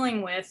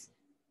dealing with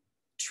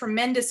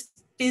tremendous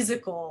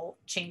physical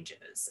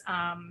changes,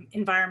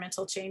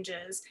 environmental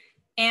changes,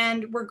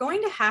 and we're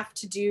going to have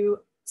to do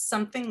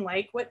something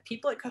like what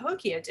people at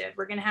Cahokia did.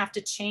 We're going to have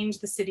to change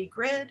the city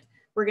grid.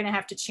 We're going to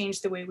have to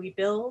change the way we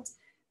build.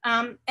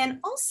 And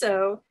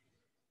also,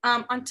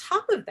 on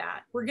top of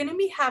that, we're going to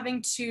be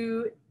having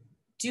to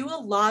do a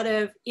lot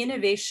of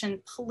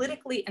innovation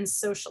politically and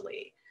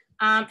socially.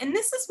 And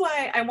this is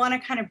why I want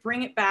to kind of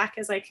bring it back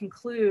as I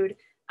conclude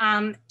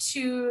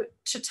to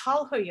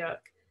Çatalhöyük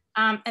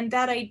and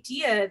that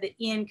idea that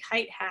Ian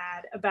Kite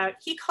had about,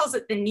 he calls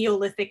it the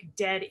Neolithic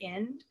dead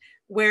end,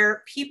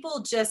 where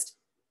people just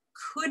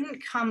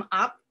couldn't come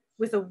up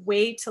with a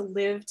way to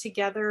live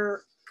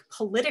together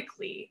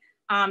politically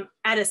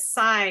at a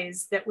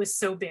size that was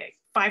so big,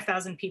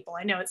 5,000 people.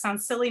 I know it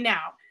sounds silly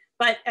now,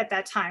 but at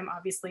that time,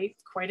 obviously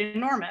quite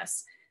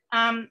enormous.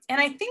 And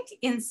I think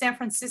in San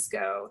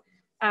Francisco,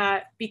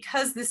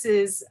 because this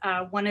is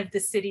one of the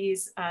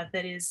cities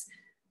that is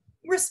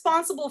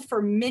responsible for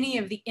many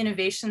of the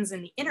innovations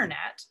in the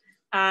internet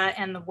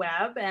and the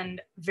web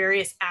and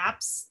various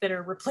apps that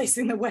are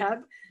replacing the web,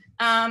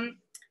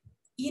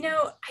 you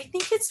know, I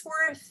think it's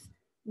worth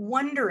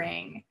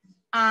wondering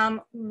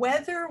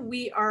whether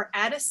we are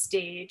at a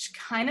stage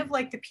kind of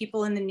like the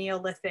people in the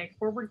Neolithic,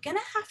 where we're gonna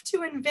have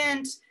to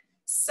invent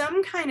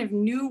some kind of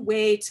new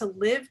way to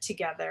live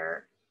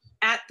together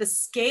at the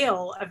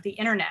scale of the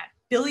internet.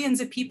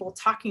 Billions of people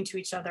talking to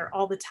each other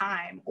all the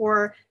time,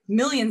 or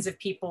millions of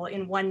people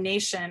in one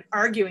nation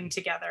arguing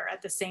together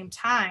at the same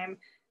time.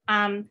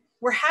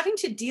 We're having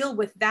to deal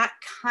with that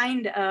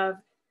kind of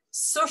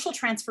social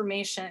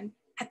transformation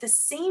at the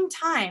same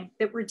time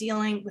that we're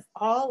dealing with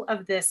all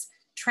of this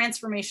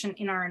transformation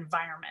in our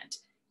environment.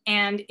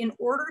 And in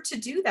order to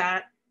do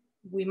that,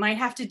 we might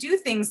have to do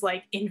things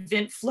like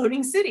invent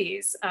floating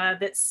cities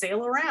that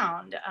sail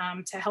around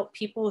to help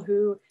people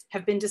who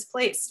have been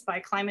displaced by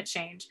climate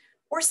change,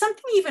 or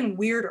something even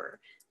weirder.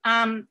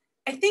 I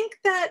think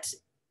that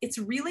it's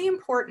really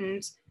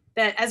important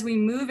that as we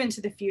move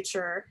into the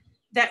future,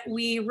 that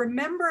we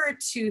remember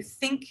to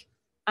think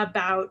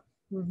about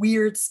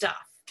weird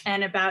stuff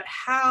and about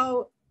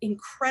how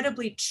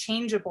incredibly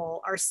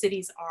changeable our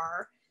cities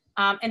are,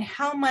 and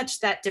how much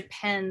that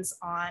depends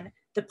on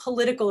the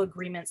political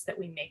agreements that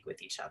we make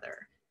with each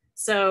other.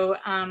 So,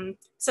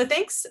 so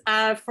thanks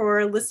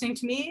for listening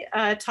to me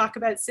talk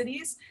about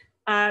cities.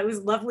 It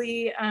was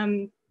lovely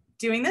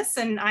doing this,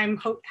 and I'm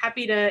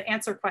happy to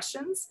answer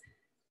questions.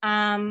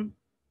 And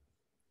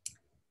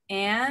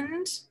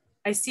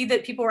I see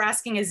that people were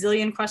asking a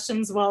zillion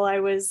questions while I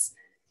was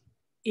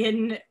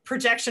in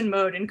projection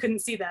mode and couldn't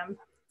see them.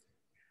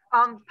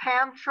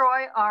 Pam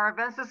Troy, our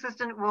events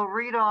assistant, will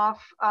read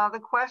off the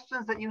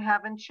questions that you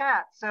have in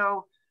chat.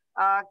 So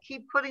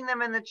keep putting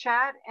them in the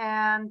chat,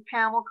 and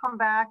Pam will come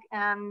back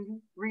and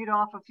read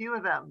off a few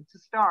of them to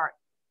start.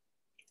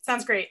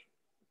 Sounds great.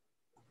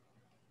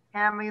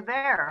 Pam, are you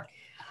there?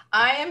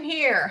 I am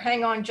here.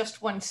 Hang on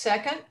just one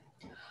second.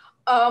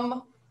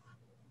 I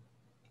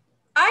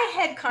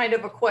had kind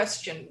of a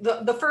question.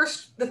 The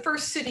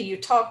first city you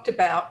talked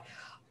about,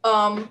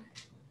 and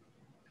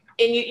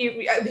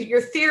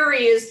your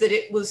theory is that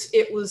it was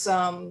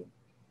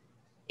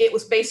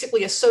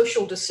basically a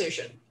social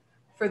decision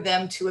for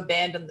them to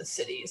abandon the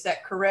city. Is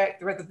that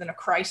correct? Rather than a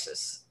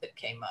crisis that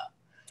came up.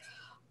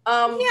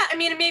 Yeah, I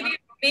mean, maybe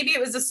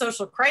it was a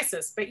social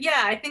crisis, but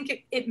yeah, I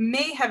think it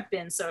may have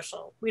been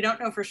social. We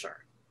don't know for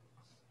sure.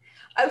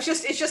 It's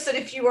just that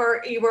if you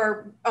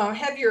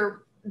have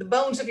the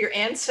bones of your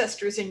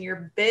ancestors in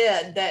your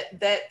bed,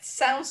 that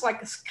sounds like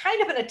it's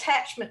kind of an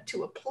attachment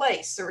to a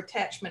place or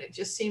attachment. It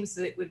just seems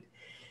that it would,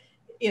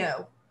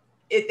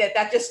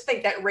 I just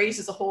think that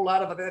raises a whole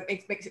lot of it.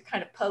 It makes it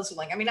kind of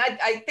puzzling. I mean,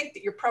 I think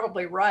that you're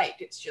probably right.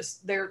 It's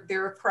just there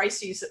are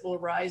crises that will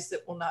arise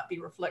that will not be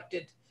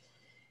reflected,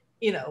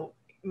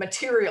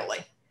 materially,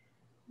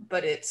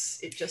 but it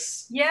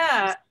just.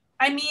 Yeah,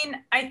 I'm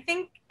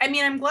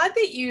glad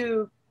that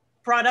you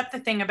brought up the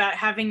thing about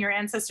having your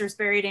ancestors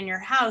buried in your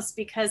house,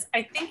 because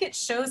I think it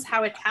shows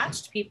how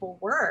attached people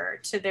were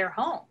to their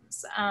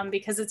homes,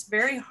 because it's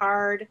very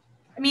hard.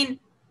 I mean,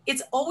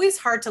 it's always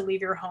hard to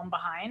leave your home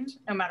behind,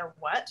 no matter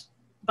what,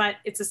 but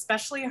it's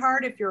especially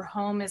hard if your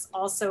home is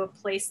also a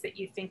place that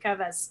you think of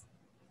as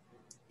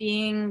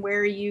being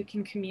where you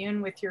can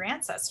commune with your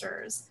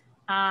ancestors,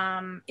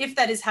 if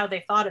that is how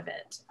they thought of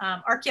it.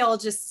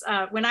 Archeologists,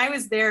 when I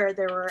was there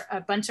were a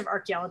bunch of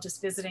archeologists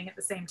visiting at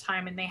the same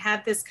time, and they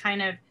had this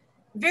kind of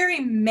very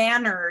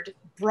mannered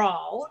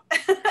brawl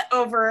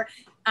over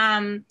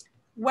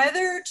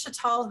whether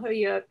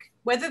Çatalhöyük,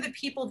 whether the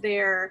people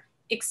there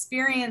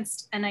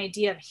experienced an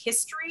idea of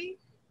history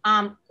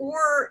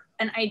or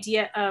an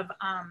idea of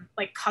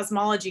like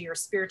cosmology or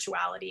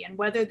spirituality, and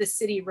whether the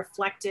city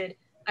reflected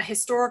a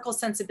historical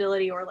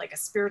sensibility or like a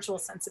spiritual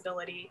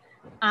sensibility.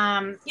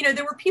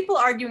 There were people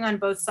arguing on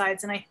both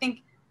sides, and I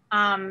think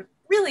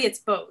really it's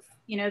both.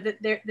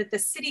 That the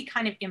city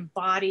kind of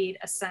embodied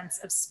a sense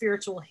of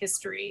spiritual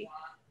history,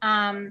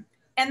 and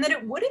that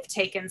it would have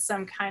taken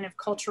some kind of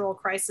cultural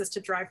crisis to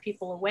drive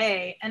people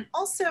away. And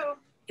also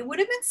it would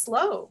have been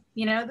slow.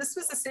 This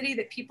was a city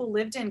that people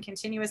lived in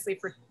continuously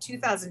for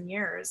 2,000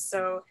 years.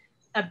 So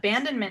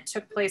abandonment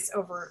took place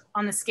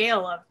on the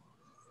scale of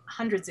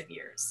hundreds of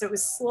years. So it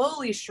was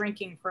slowly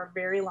shrinking for a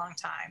very long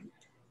time.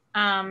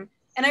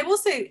 And I will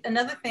say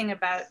another thing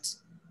about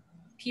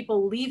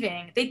people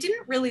leaving, they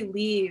didn't really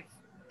leave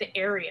the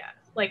area.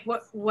 Like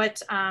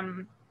what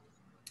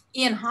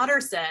Ian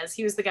Hodder says,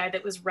 he was the guy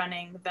that was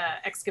running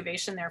the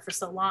excavation there for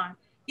so long.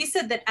 He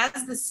said that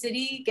as the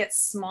city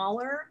gets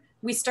smaller,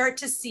 we start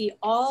to see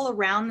all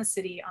around the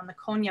city on the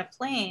Konya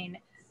Plain,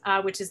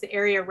 which is the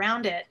area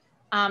around it,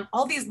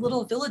 all these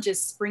little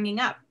villages springing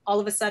up all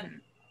of a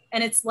sudden.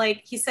 And it's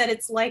like, he said,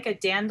 it's like a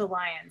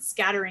dandelion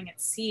scattering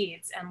its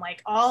seeds, and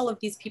like all of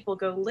these people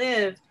go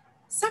live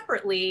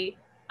separately,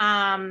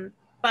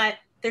 but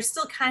they're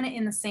still kind of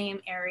in the same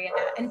area.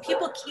 And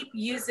people keep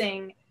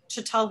using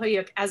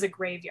Çatalhöyük as a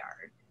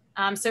graveyard.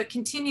 So it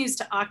continues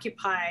to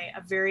occupy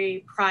a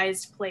very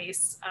prized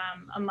place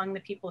among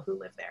the people who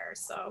live there.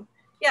 So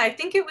yeah, I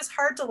think it was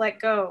hard to let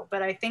go,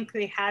 but I think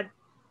they had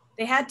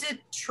to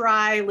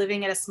try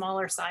living at a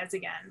smaller size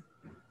again.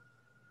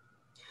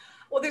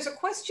 Well, there's a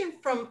question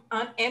from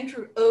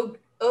Andrew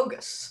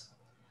Ogus.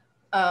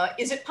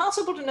 Is it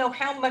possible to know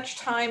how much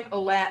time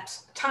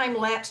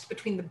lapsed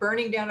between the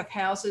burning down of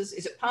houses?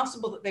 Is it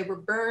possible that they were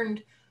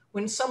burned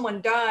when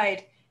someone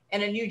died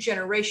and a new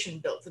generation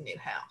built the new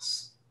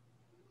house?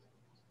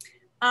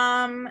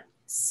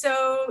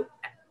 So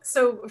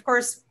of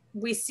course,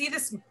 we see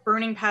this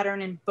burning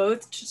pattern in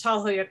both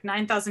Çatalhöyük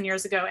 9,000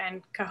 years ago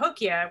and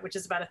Cahokia, which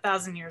is about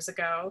 1,000 years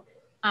ago.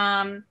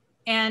 And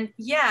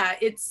yeah,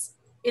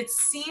 it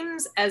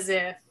seems as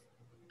if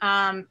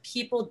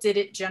people did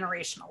it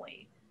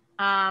generationally.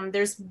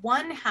 There's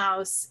one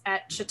house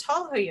at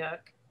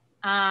Çatalhöyük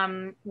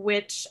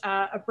which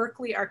a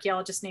Berkeley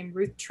archaeologist named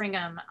Ruth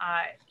Tringham,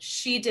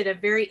 she did a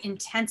very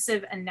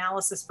intensive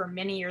analysis for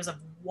many years of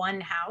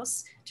one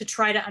house to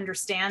try to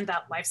understand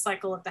that life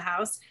cycle of the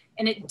house.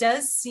 And it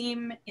does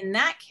seem in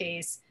that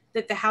case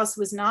that the house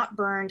was not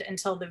burned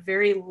until the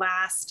very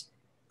last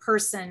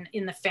person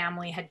in the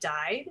family had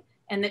died.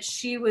 And that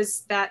she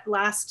was, that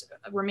last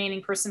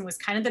remaining person was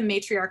kind of the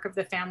matriarch of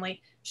the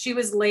family. She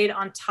was laid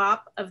on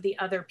top of the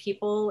other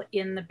people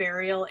in the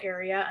burial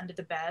area under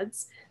the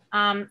beds.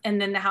 And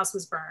then the house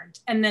was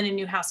burned. And then a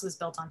new house was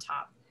built on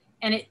top.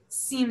 And it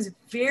seems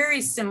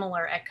very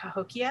similar at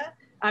Cahokia.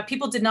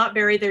 People did not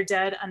bury their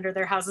dead under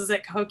their houses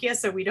at Cahokia,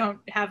 so we don't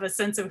have a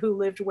sense of who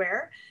lived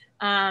where.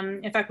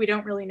 In fact, we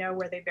don't really know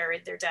where they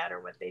buried their dead or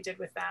what they did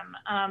with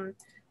them.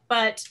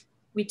 But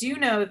we do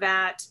know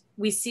that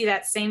we see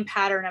that same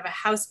pattern of a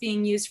house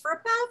being used for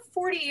about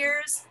 40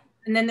 years,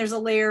 and then there's a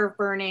layer of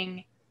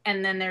burning,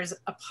 and then there's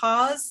a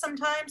pause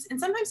sometimes, and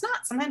sometimes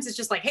not. Sometimes it's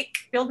just like, hey,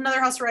 build another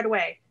house right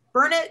away.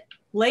 Burn it,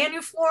 lay a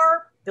new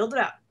floor, build it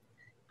up.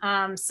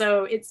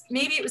 So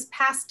maybe it was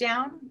passed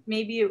down,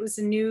 maybe it was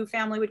a new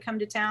family would come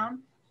to town.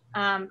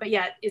 But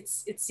yeah, it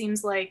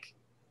seems like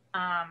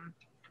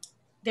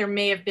there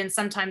may have been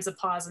sometimes a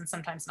pause and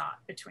sometimes not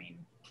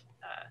between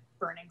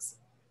burnings.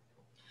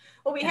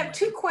 Well, we have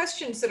two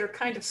questions that are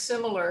kind of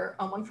similar,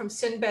 one from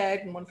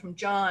Sinbad and one from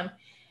John.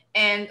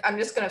 And I'm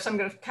going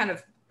to kind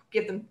of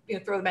give them,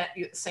 throw them at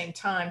you at the same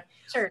time.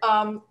 Sure.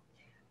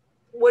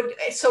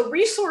 So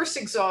resource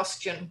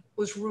exhaustion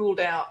was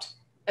ruled out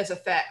as a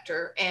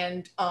factor,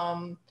 and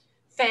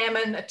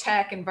famine,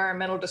 attack,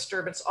 environmental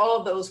disturbance, all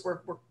of those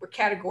were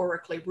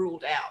categorically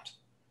ruled out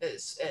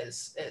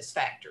as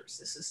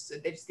factors.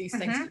 These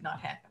things did not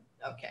happen.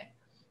 Okay.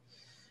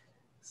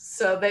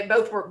 So they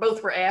both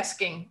were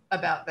asking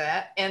about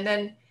that. And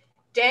then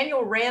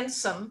Daniel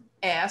Ransom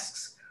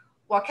asks,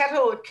 while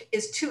Çatalhöyük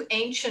is too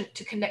ancient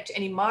to connect to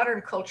any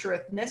modern culture,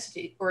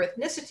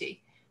 ethnicity,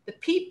 the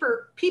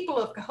people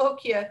of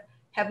Cahokia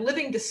have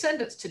living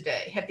descendants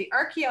today. Have the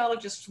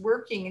archaeologists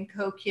working in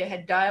Cahokia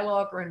had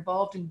dialogue or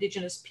involved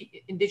indigenous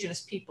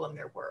people in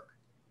their work?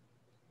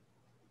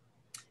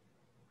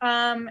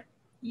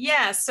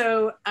 Yeah,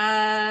 so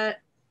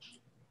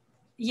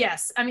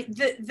yes. I mean,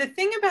 the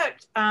thing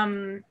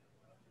about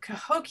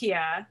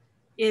Cahokia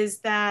is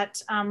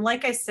that,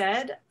 like I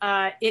said,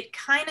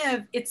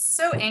 it's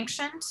so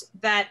ancient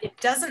that it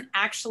doesn't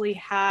actually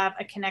have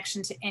a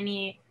connection to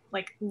any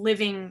like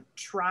living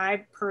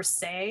tribe per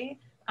se.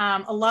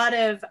 A lot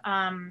of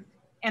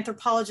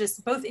anthropologists,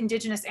 both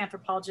indigenous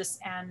anthropologists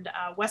and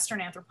Western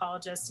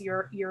anthropologists,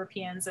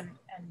 Europeans and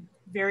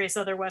various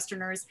other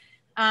Westerners,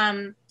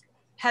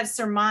 have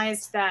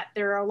surmised that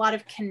there are a lot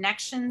of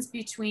connections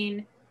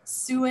between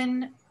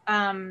Siouan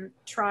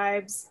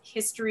tribes,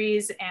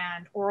 histories,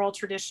 and oral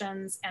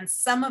traditions, and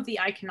some of the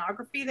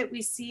iconography that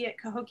we see at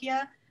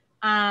Cahokia.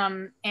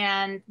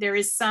 And there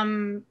is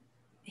some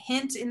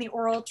hint in the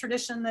oral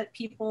tradition that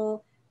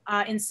people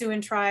in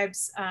Siouan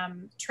tribes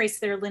trace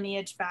their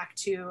lineage back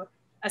to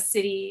a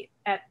city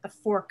at the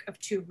fork of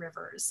two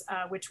rivers,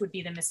 which would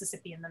be the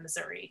Mississippi and the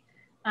Missouri.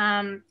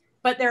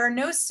 But there are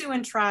no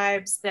Siouan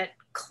tribes that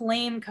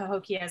claim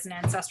Cahokia as an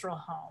ancestral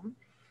home.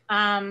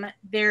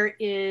 There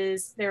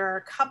are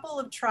a couple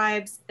of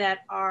tribes that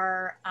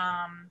are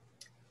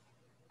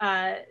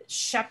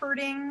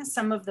shepherding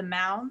some of the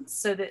mounds,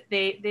 so that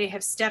they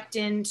have stepped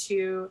in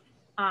to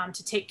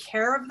take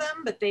care of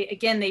them, but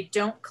they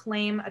don't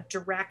claim a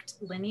direct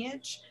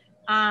lineage.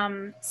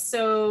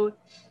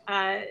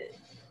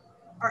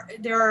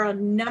 There are a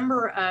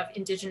number of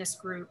indigenous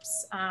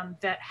groups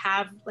that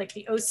have, like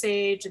the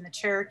Osage and the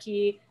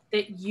Cherokee,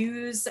 that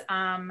use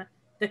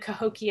the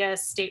Cahokia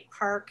State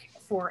Park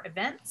for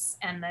events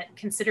and that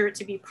consider it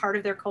to be part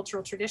of their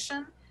cultural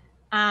tradition.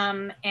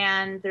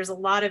 And there's a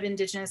lot of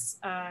indigenous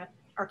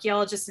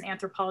archaeologists and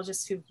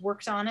anthropologists who've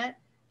worked on it.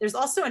 There's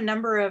also a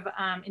number of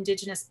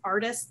indigenous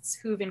artists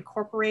who've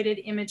incorporated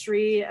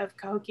imagery of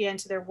Cahokia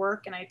into their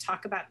work, and I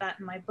talk about that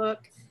in my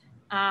book.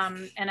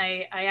 And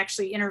I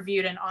actually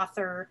interviewed an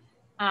author,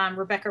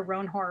 Rebecca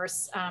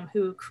Roanhorse,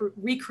 who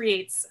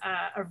recreates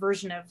a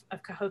version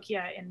of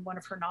Cahokia in one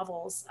of her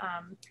novels,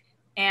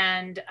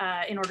 and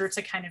in order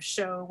to kind of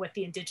show what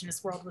the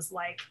indigenous world was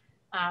like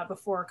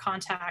before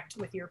contact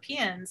with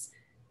Europeans.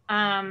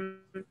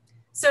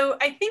 So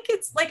I think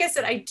it's, like I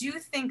said, I do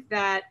think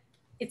that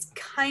it's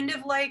kind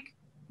of like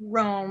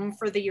Rome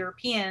for the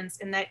Europeans,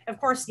 in that, of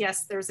course,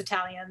 yes, there's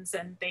Italians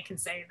and they can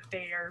say that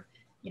they are,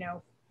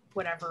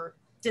 whatever,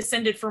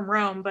 descended from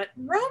Rome, but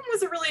Rome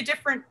was a really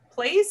different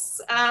place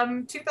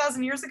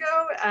 2,000 years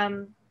ago.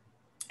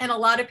 And a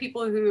lot of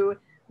people who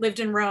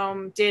lived in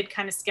Rome did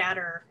kind of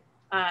scatter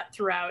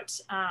throughout,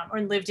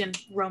 or lived in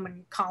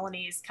Roman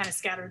colonies kind of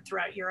scattered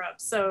throughout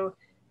Europe. So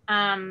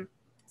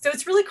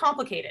it's really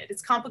complicated.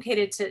 It's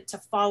complicated to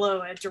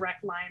follow a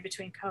direct line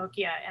between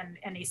Cahokia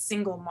and a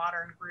single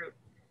modern group.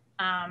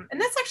 And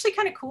that's actually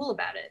kind of cool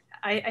about it.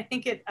 I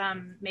think it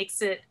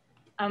makes it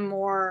a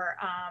more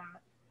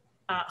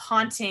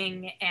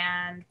haunting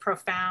and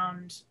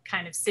profound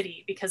kind of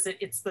city, because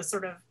it's the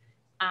sort of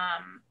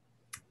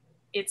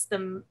it's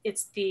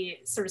the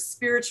sort of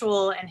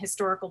spiritual and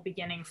historical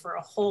beginning for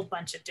a whole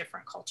bunch of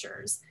different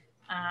cultures.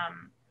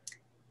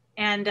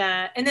 And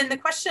then the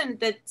question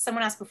that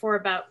someone asked before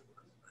about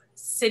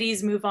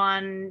cities move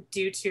on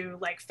due to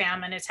like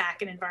famine,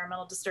 attack, and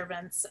environmental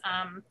disturbance.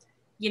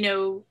 You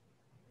know,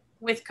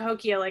 with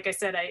Cahokia, like I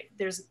said,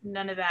 there's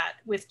none of that.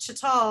 With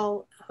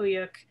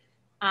Çatalhöyük,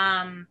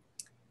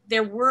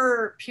 there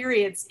were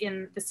periods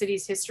in the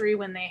city's history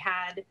when they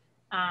had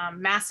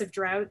massive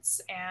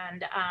droughts,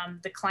 and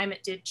the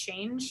climate did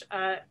change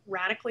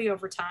radically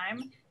over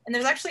time. And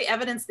there's actually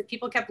evidence that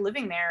people kept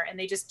living there and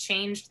they just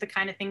changed the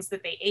kind of things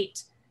that they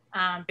ate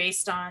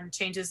based on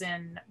changes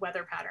in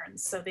weather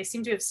patterns. So they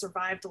seem to have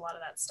survived a lot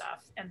of that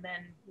stuff and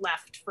then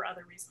left for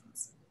other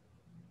reasons,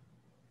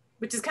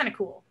 which is kind of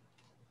cool.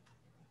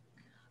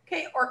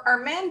 Okay,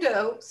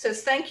 Armando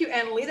says, thank you,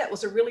 Annalee. That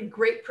was a really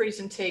great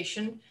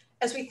presentation.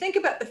 As we think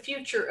about the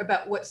future,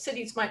 about what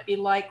cities might be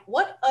like,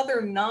 what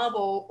other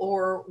novel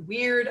or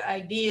weird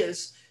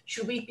ideas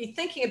should we be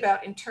thinking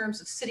about in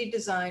terms of city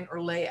design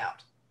or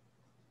layout?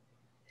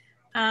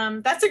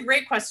 That's a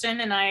great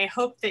question, and I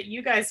hope that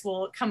you guys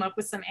will come up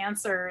with some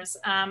answers.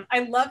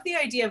 I love the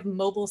idea of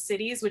mobile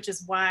cities, which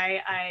is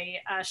why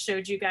I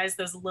showed you guys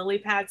those lily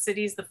pad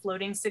cities, the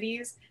floating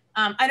cities.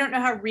 I don't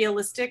know how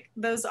realistic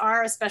those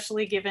are,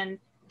 especially given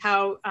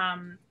how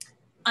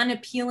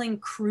unappealing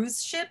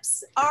cruise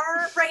ships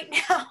are right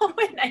now.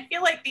 And I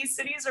feel like these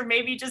cities are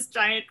maybe just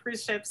giant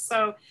cruise ships.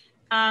 So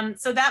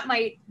that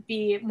might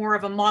be more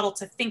of a model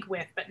to think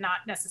with, but not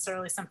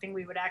necessarily something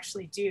we would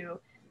actually do.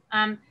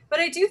 But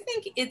I do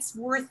think it's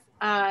worth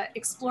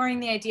exploring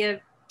the idea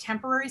of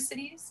temporary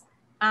cities,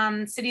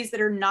 cities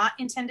that are not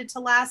intended to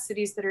last,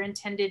 cities that are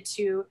intended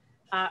to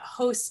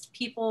host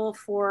people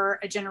for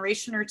a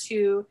generation or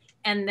two,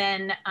 and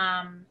then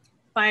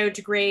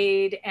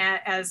biodegrade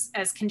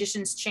as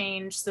conditions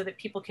change so that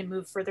people can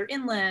move further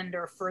inland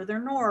or further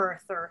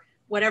north or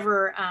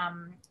whatever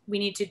we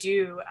need to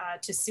do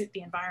to suit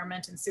the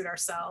environment and suit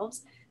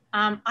ourselves.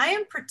 I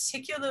am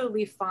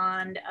particularly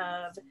fond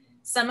of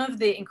some of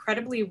the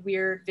incredibly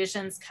weird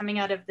visions coming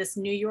out of this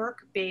New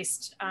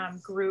York-based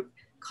group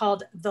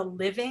called The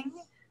Living,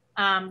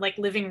 like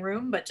living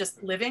room, but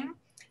just living.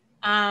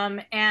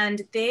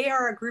 And they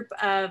are a group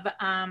of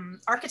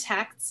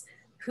architects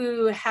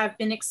who have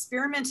been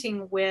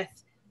experimenting with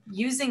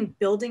using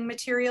building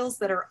materials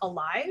that are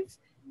alive.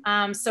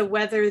 So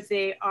whether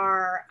they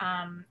are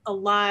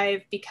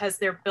alive because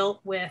they're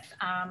built with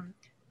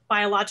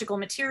biological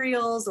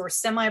materials or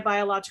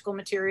semi-biological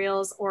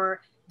materials,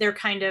 or they're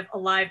kind of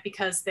alive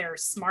because they're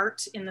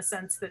smart in the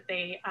sense that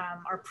they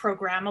are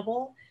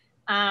programmable.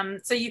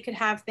 So you could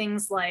have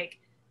things like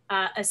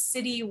a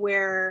city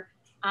where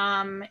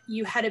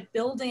you had a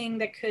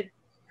building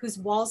whose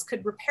walls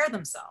could repair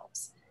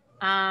themselves,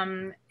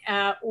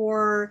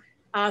 or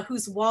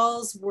whose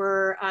walls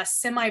were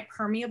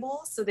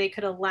semi-permeable, so they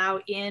could allow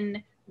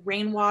in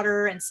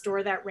rainwater and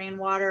store that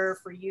rainwater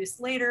for use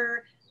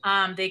later.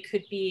 They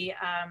could be,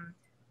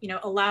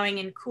 allowing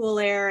in cool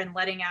air and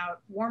letting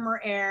out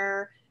warmer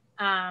air.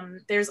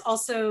 There's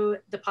also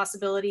the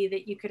possibility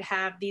that you could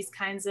have these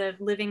kinds of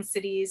living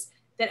cities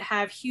that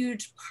have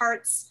huge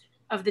parts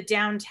of the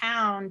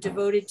downtown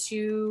devoted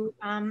to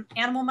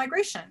animal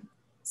migration.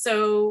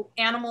 So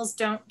animals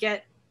don't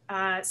get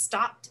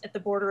stopped at the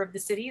border of the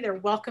city. They're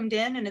welcomed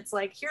in, and it's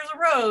like, here's a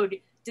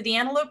road. Did the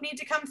antelope need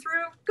to come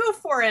through? Go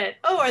for it.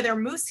 Oh, are there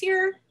moose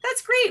here?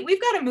 That's great.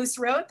 We've got a moose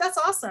road. That's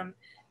awesome.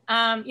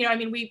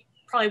 We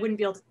probably wouldn't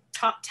be able to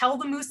tell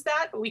the moose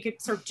that, but we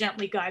could sort of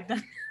gently guide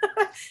them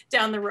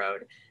down the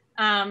road.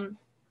 And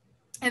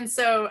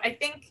so I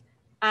think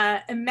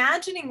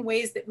imagining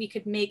ways that we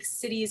could make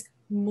cities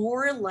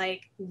more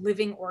like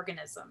living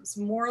organisms,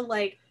 more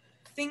like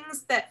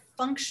things that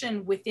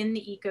function within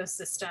the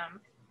ecosystem.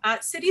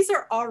 Cities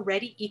are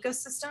already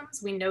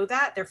ecosystems. We know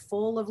that. They're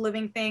full of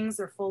living things.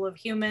 They're full of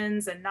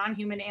humans and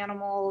non-human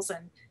animals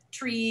and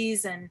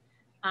trees and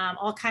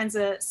all kinds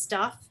of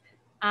stuff.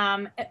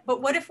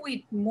 But what if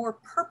we more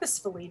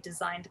purposefully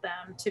designed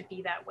them to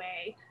be that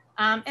way?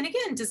 And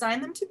again, design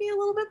them to be a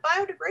little bit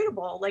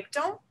biodegradable. Like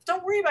don't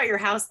worry about your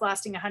house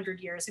lasting 100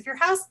 years. If your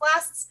house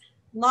lasts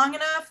long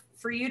enough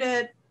for you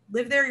to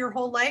live there your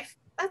whole life,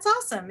 that's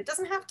awesome. It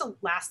doesn't have to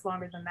last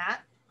longer than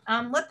that.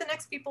 Let the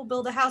next people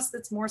build a house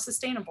that's more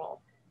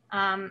sustainable.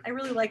 I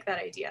really like that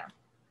idea.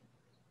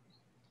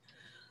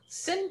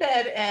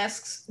 Sinbad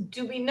asks,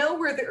 do we know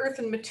where the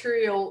earthen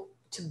material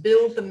to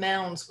build the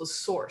mounds was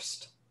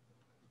sourced?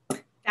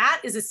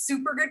 That is a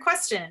super good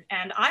question.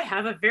 And I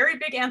have a very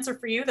big answer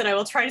for you that I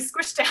will try to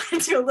squish down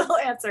into a little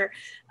answer.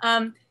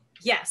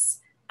 Yes,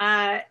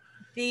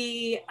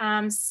 the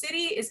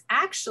city is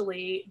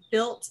actually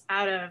built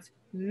out of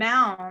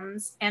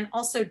mounds and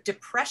also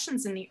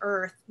depressions in the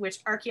earth, which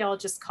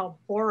archaeologists call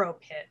borrow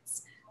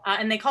pits.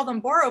 And they call them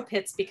borrow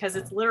pits because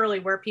it's literally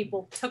where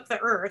people took the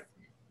earth,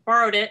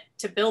 borrowed it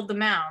to build the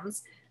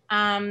mounds.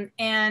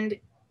 And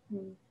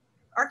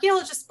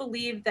archaeologists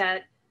believe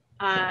that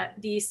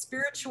the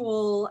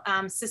spiritual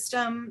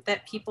system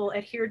that people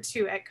adhered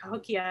to at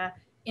Cahokia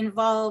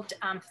involved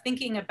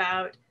thinking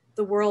about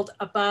the world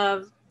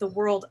above, the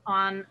world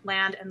on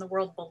land, and the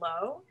world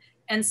below.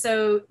 And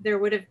so there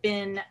would have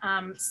been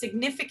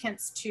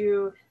significance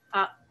to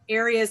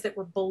areas that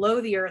were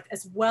below the earth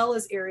as well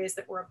as areas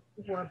that were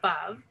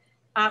above.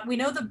 We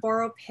know the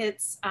borrow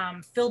pits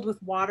filled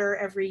with water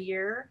every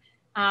year.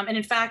 And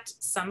in fact,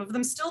 some of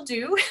them still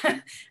do.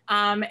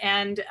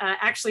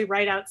 Actually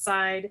right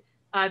outside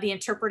the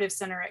Interpretive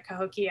Center at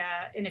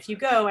Cahokia. And if you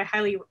go, I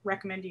highly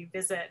recommend you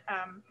visit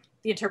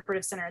the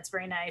Interpretive Center. It's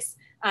very nice.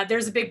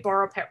 There's a big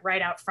borrow pit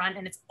right out front,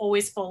 and it's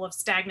always full of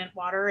stagnant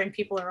water, and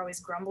people are always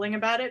grumbling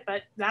about it,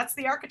 but that's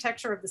the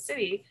architecture of the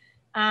city.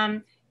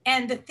 And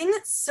the thing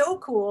that's so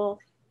cool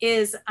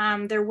is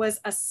there was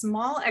a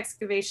small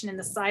excavation in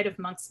the side of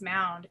Monk's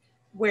Mound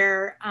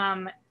where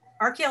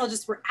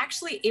archaeologists were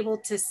actually able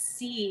to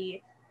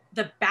see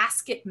the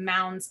basket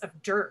mounds of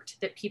dirt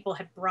that people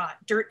had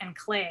brought, dirt and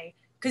clay,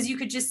 because you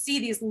could just see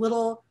these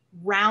little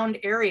round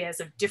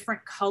areas of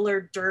different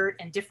colored dirt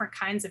and different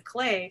kinds of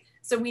clay.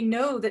 So we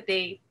know that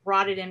they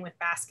brought it in with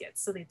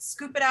baskets. So they'd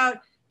scoop it out,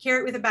 carry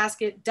it with a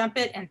basket, dump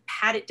it, and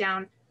pat it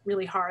down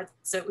really hard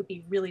so it would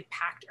be really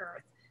packed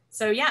earth.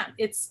 So yeah,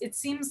 it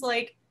seems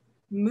like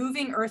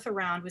moving earth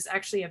around was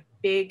actually a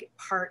big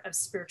part of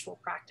spiritual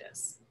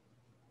practice.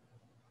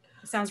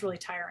 It sounds really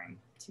tiring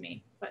to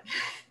me, but.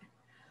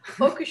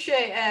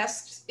 Okashe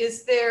asks,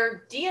 is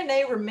there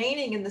DNA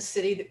remaining in the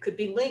city that could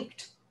be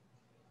linked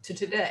to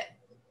today?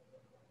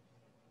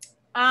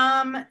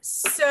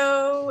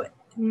 So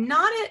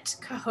not at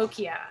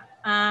Cahokia.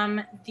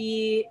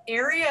 The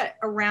area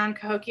around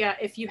Cahokia,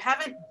 if you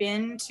haven't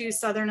been to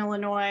Southern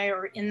Illinois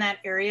or in that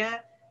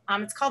area,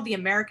 it's called the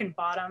American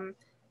Bottom.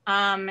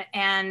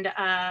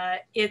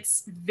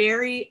 It's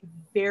very,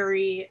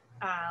 very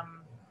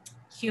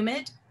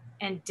humid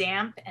and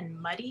damp and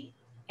muddy.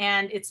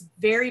 And it's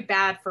very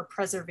bad for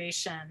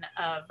preservation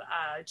of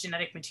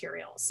genetic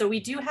material. So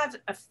we do have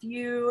a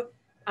few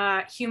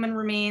human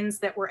remains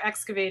that were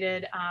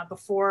excavated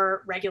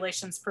before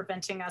regulations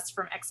preventing us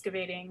from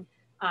excavating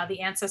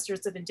the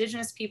ancestors of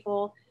indigenous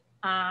people,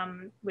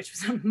 which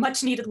was a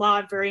much needed law.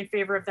 I'm very in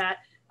favor of that.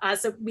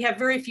 So we have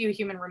very few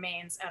human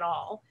remains at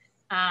all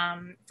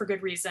for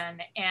good reason.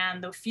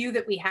 And the few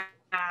that we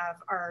have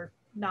are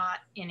not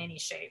in any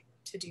shape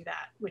to do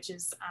that, which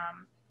is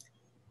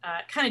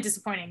kind of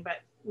disappointing, but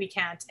we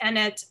can't. And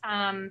at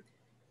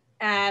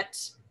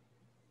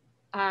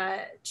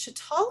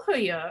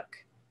Çatalhöyük,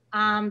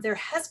 there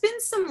has been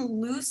some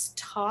loose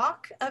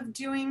talk of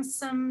doing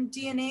some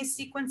DNA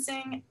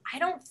sequencing. I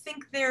don't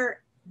think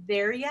they're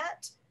there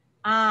yet,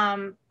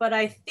 but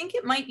I think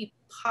it might be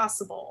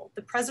possible.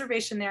 The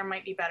preservation there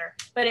might be better,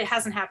 but it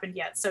hasn't happened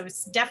yet. So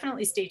it's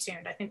definitely stay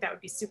tuned. I think that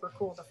would be super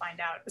cool to find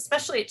out,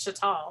 especially at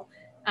Çatal,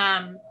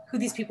 who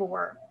these people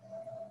were.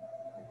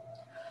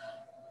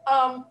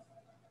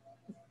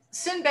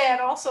 Sinbad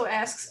also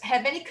asks,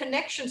 have any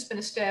connections been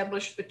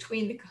established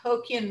between the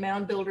Cahokian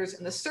mound builders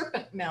and the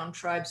Serpent Mound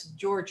tribes of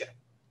Georgia?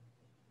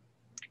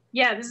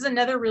 Yeah, this is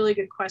another really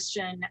good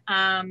question.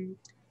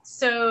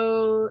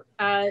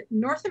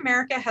 North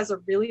America has a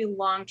really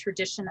long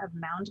tradition of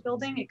mound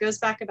building. It goes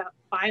back about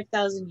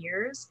 5,000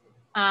 years.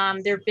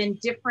 There have been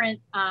different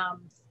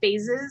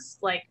phases,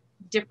 like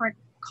different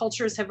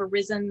cultures have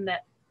arisen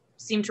that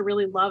seem to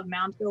really love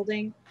mound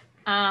building.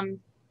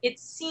 It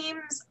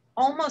seems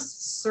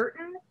almost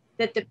certain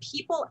that the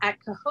people at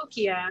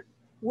Cahokia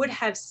would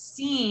have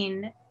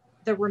seen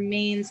the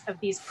remains of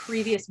these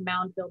previous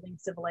mound building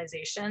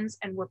civilizations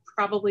and were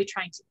probably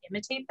trying to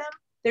imitate them.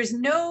 There's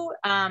no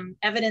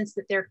evidence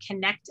that they're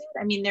connected.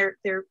 I mean, they're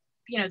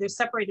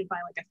separated by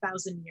like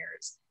 1,000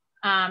 years,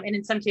 and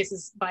in some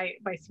cases by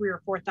 3,000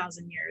 or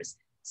 4,000 years.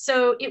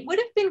 So it would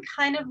have been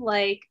kind of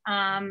like,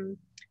 the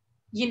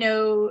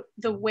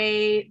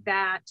way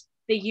that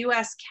the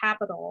U.S.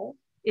 Capitol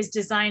is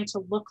designed to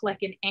look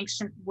like an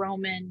ancient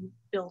Roman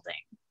building.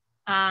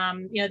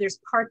 There's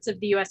parts of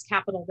the US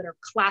Capitol that are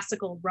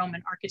classical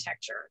Roman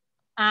architecture.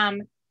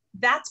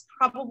 That's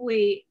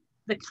probably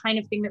the kind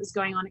of thing that was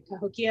going on at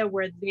Cahokia,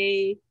 where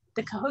the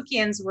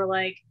Cahokians were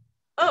like,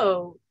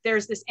 oh,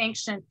 there's this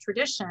ancient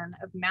tradition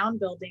of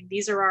mound building.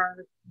 These are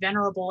our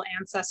venerable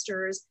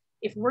ancestors.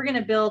 If we're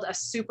gonna build a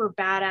super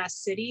badass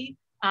city,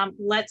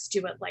 let's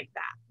do it like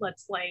that.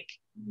 Let's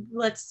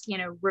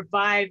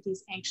revive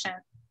these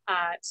ancient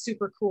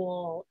super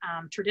cool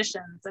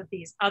traditions of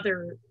these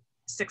other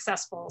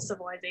successful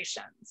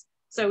civilizations.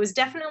 So it was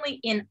definitely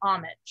in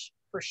homage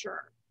for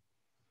sure.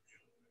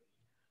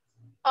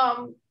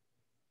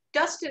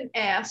 Dustin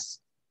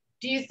asks,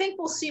 do you think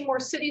we'll see more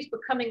cities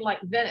becoming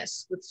like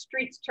Venice with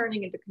streets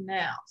turning into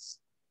canals?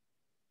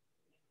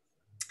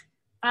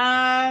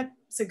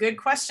 It's a good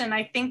question.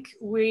 I think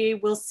we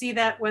will see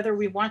that whether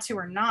we want to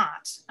or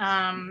not.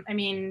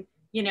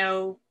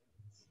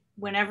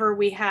 Whenever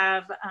we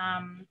have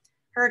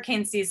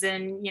hurricane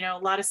season, a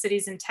lot of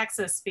cities in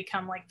Texas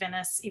become like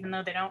Venice, even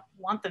though they don't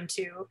want them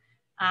to.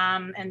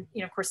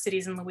 Of course,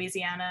 cities in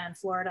Louisiana and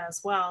Florida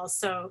as well.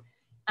 So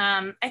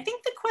I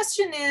think the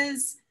question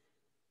is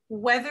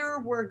whether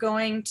we're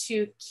going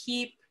to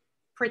keep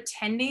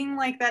pretending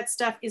like that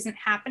stuff isn't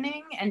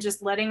happening and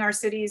just letting our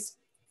cities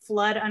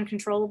flood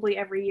uncontrollably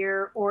every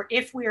year, or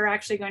if we are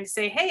actually going to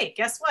say, hey,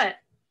 guess what?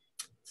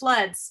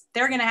 Floods,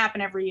 they're going to happen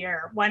every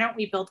year. Why don't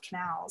we build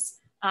canals?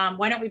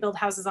 Why don't we build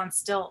houses on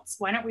stilts?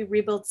 Why don't we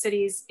rebuild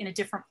cities in a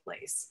different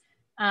place?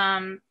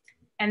 And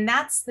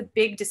that's the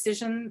big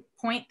decision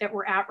point that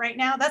we're at right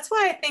now. That's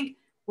why I think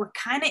we're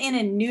kind of in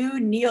a new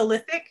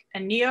Neolithic, a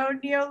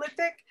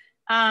neo-Neolithic,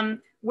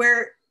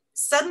 where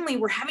suddenly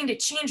we're having to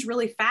change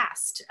really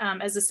fast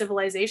as a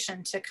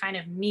civilization to kind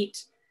of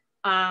meet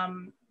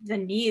the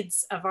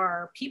needs of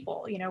our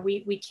people. You know,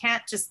 we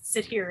can't just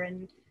sit here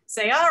and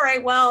say, all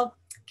right, well,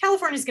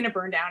 California's going to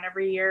burn down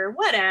every year,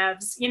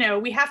 whatevs. You know,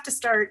 we have to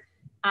start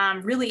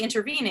really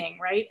intervening,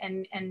 right?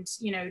 And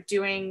you know,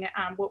 doing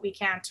what we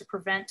can to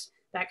prevent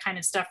that kind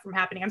of stuff from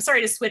happening. I'm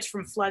sorry to switch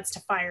from floods to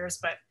fires,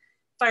 but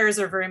fires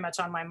are very much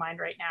on my mind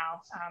right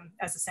now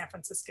as a San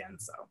Franciscan,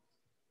 so.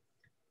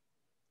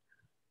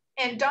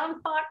 And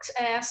Don Fox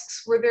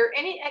asks, were there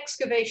any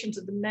excavations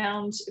of the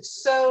mounds? If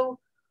so,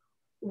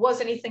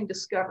 was anything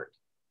discovered?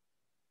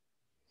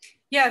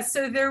 Yeah,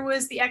 so there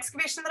was the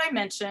excavation that I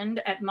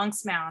mentioned at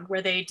Monk's Mound,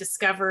 where they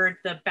discovered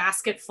the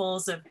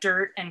basketfuls of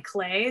dirt and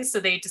clay. So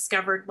they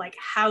discovered like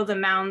how the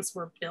mounds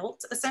were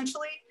built,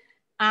 essentially.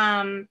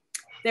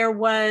 There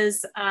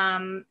was,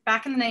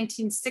 back in the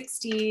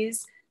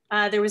 1960s,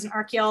 there was an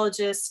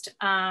archeologist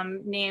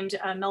named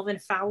Melvin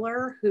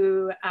Fowler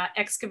who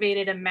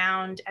excavated a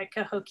mound at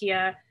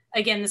Cahokia.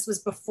 Again, this was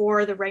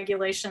before the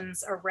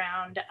regulations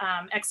around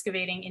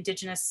excavating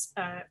indigenous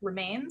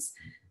remains.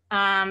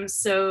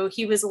 So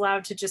he was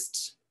allowed to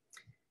just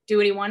do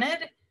what he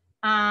wanted.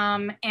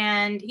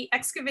 And he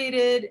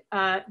excavated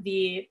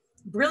the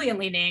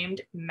brilliantly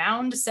named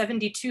Mound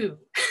 72.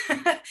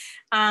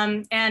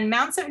 And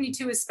Mound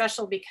 72 is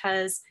special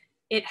because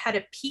it had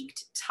a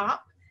peaked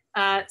top.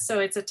 So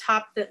it's a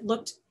top that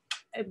looked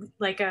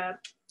like a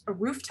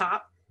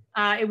rooftop.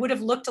 It would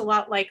have looked a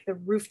lot like the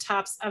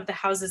rooftops of the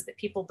houses that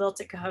people built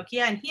at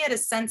Cahokia. And he had a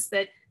sense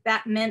that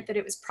that meant that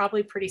it was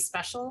probably pretty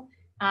special.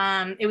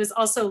 It was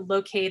also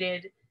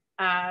located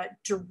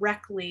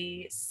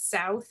directly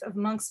south of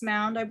Monk's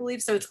Mound, I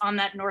believe. So it's on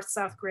that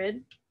north-south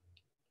grid.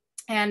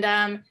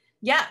 And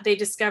yeah, they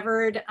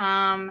discovered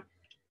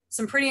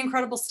some pretty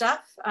incredible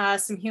stuff,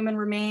 some human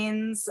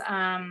remains.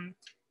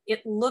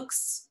 It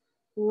looks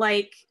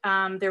like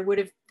there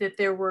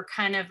were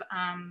kind of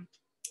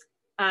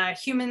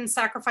human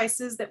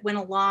sacrifices that went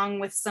along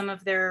with some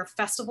of their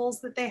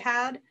festivals that they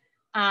had.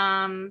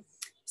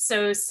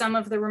 So some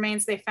of the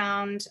remains they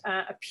found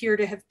appear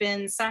to have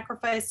been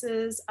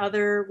sacrifices.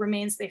 Other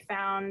remains they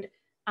found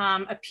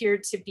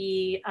appeared to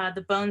be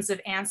the bones of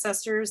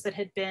ancestors that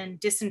had been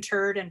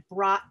disinterred and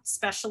brought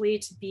specially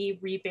to be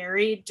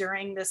reburied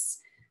during this,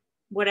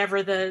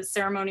 whatever the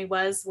ceremony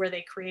was where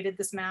they created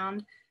this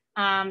mound.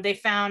 They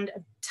found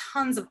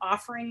tons of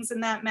offerings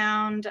in that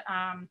mound,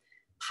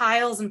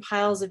 piles and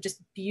piles of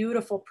just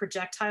beautiful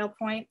projectile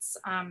points.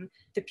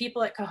 The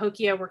people at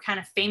Cahokia were kind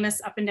of famous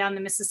up and down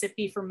the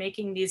Mississippi for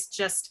making these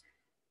just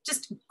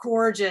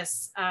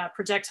gorgeous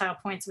projectile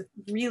points with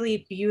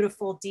really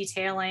beautiful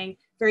detailing,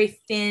 very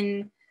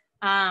thin,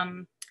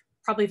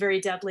 probably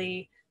very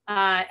deadly.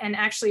 And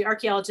actually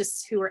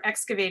archaeologists who were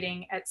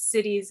excavating at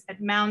cities,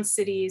 at mound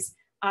cities,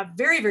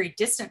 very, very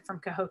distant from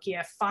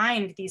Cahokia,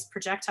 find these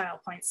projectile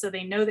points. So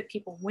they know that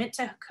people went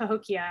to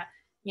Cahokia,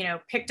 you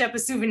know, picked up a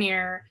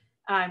souvenir,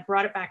 and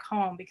brought it back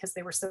home because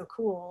they were so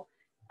cool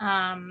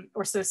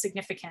or so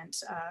significant.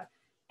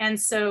 And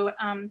so,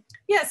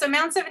 yeah, so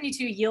Mound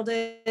 72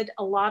 yielded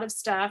a lot of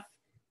stuff.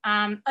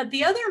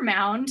 The other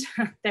mound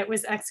that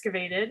was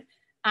excavated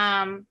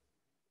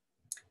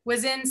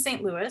was in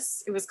St.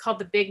 Louis. It was called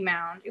the Big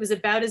Mound. It was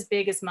about as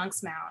big as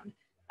Monk's Mound.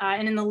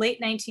 And in the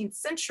late 19th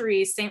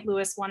century, St.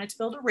 Louis wanted to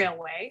build a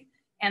railway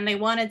and they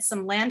wanted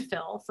some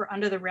landfill for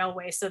under the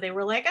railway. So they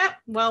were like, ah,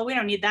 well, we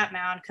don't need that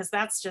mound because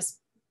that's just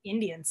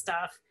Indian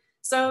stuff.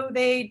 So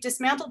they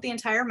dismantled the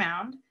entire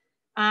mound.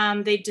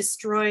 They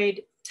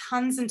destroyed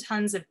tons and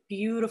tons of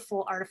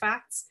beautiful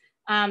artifacts.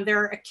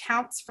 There are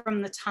accounts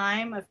from the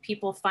time of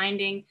people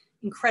finding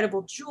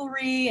incredible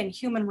jewelry and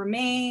human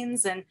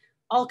remains and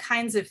all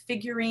kinds of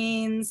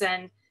figurines,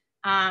 and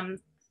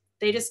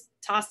they just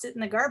tossed it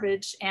in the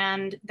garbage,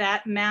 and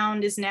that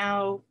mound is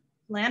now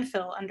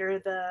landfill under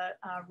the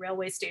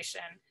railway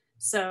station.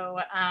 So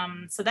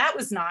so that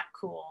was not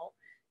cool.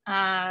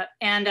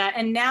 And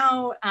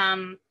now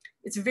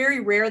it's very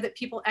rare that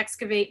people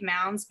excavate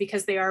mounds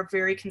because they are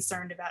very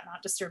concerned about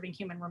not disturbing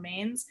human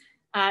remains.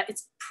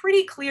 It's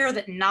pretty clear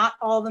that not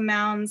all the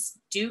mounds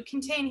do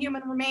contain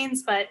human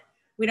remains, but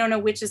we don't know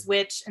which is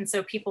which. And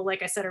so people,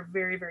 like I said, are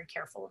very, very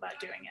careful about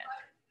doing it.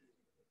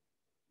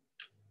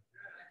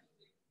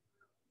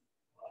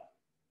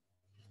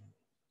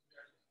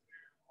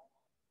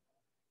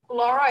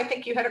 Laura, I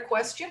think you had a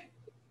question.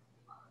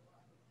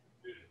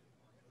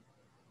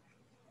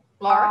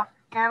 Laura?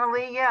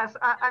 Annalee, yes,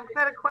 I've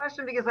got a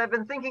question because I've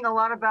been thinking a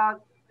lot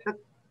about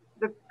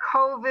the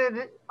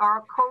COVID,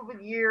 our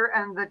COVID year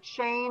and the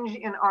change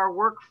in our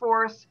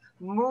workforce,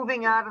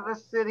 moving out of the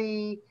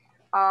city,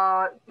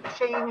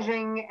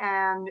 changing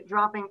and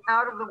dropping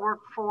out of the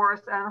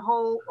workforce, and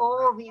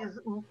all of these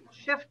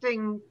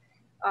shifting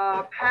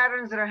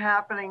patterns that are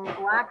happening,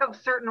 lack of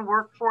certain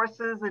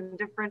workforces in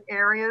different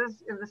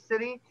areas in the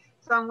city.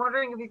 So I'm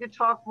wondering if you could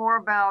talk more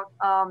about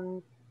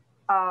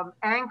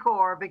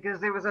Angkor, because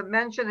there was a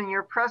mention in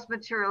your press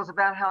materials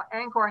about how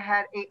Angkor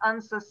had an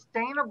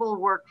unsustainable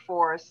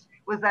workforce.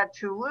 Was that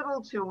too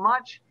little, too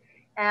much?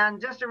 And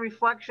just a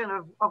reflection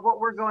of what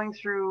we're going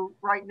through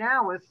right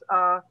now with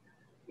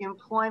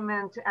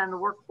employment and the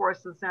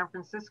workforce in San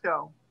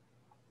Francisco.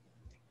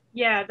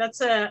 Yeah,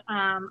 that's a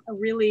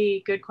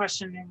really good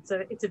question.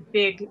 It's a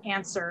big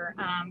answer.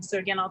 So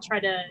again, I'll try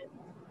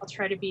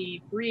to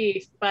be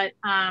brief, but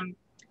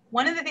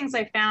one of the things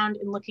I found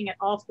in looking at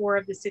all 4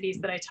 of the cities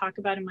that I talk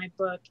about in my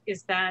book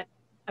is that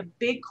a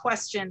big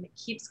question that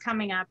keeps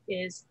coming up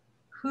is,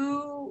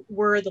 who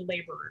were the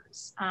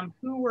laborers?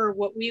 Who were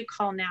what we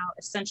call now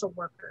essential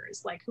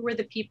workers? Like, who were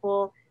the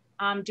people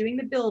doing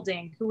the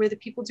building? Who were the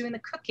people doing the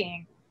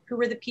cooking? Who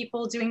were the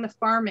people doing the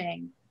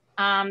farming?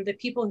 The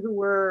people who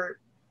were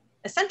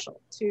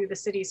essential to the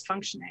city's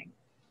functioning.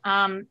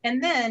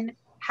 And then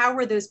how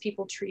were those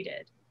people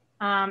treated?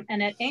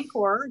 And at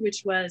Angkor,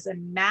 which was a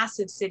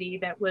massive city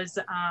that was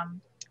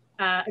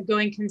a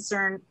going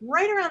concern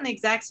right around the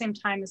exact same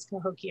time as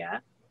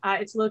Cahokia.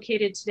 It's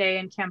located today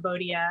in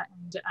Cambodia,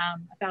 and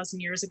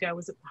 1,000 years ago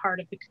was at the heart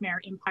of the Khmer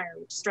Empire,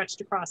 which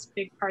stretched across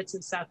big parts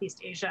of Southeast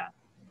Asia.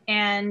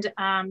 And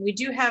we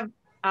do have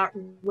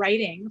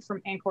writing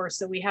from Angkor,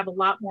 so we have a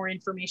lot more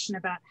information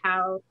about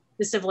how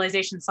the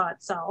civilization saw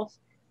itself.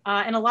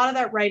 And a lot of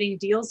that writing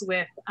deals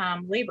with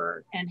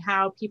labor and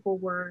how people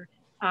were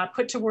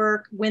put to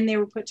work, when they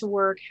were put to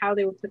work, how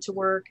they were put to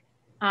work.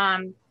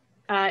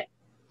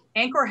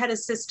 Angkor had a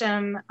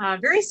system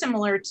very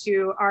similar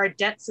to our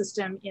debt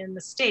system in the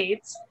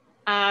States,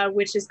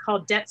 which is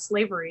called debt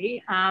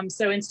slavery.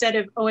 So instead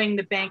of owing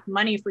the bank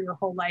money for your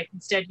whole life,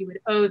 instead you would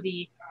owe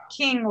the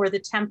king or the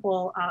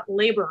temple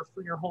labor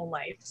for your whole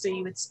life. So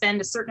you would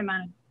spend a certain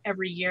amount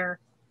every year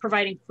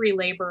providing free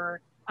labor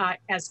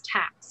as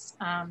tax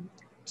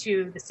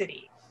to the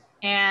city.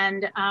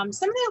 And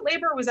some of that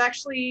labor was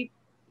actually,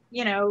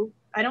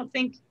 I don't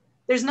think,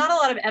 there's not a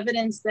lot of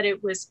evidence that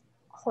it was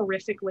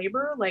horrific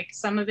labor. Like,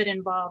 some of it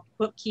involved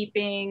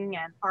bookkeeping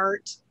and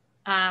art,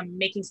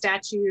 making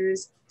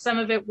statues. Some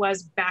of it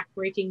was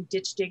backbreaking,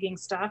 ditch digging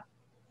stuff,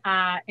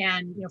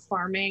 and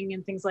farming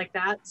and things like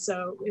that.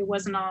 So it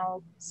wasn't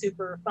all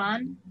super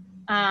fun.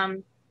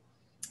 And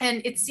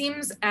it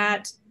seems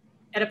at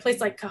a place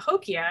like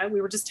Cahokia,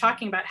 we were just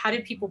talking about how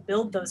did people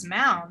build those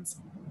mounds?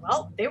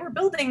 Well, they were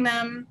building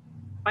them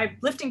by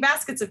lifting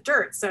baskets of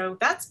dirt. So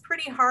that's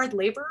pretty hard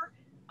labor.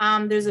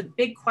 There's a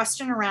big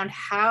question around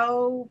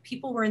how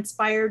people were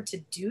inspired to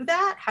do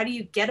that. How do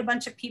you get a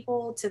bunch of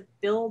people to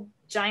build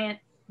giant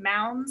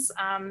mounds?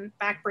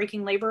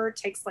 Backbreaking labor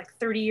takes like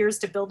 30 years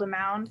to build a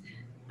mound,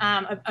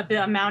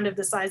 a mound of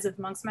the size of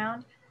Monk's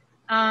Mound.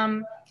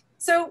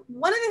 So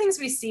one of the things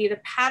we see,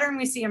 the pattern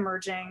we see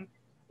emerging,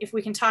 if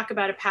we can talk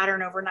about a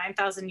pattern over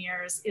 9,000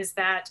 years, is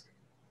that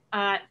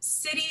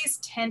cities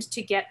tend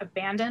to get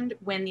abandoned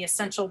when the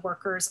essential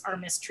workers are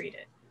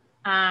mistreated.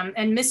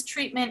 And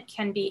mistreatment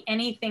can be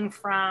anything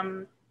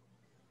from,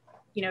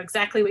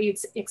 exactly what you'd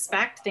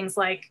expect, things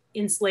like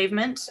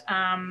enslavement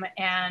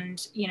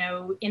and,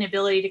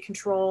 inability to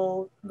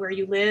control where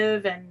you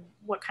live and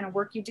what kind of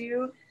work you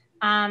do,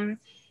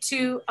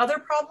 to other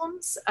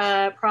problems,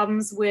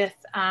 problems with,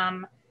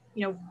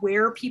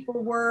 where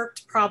people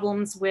worked,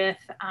 problems with,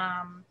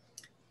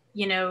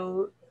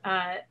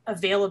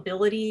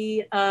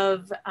 availability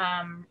of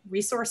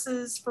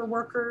resources for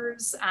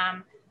workers,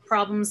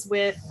 problems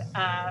with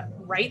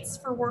rights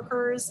for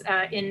workers.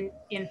 In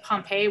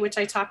Pompeii, which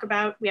I talk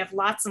about, we have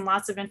lots and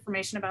lots of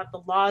information about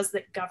the laws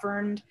that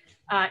governed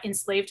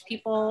enslaved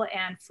people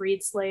and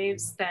freed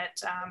slaves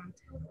that,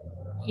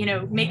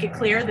 make it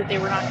clear that they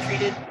were not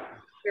treated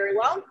very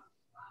well.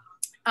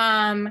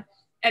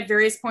 At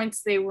various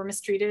points, they were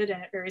mistreated,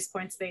 and at various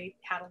points, they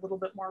had a little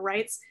bit more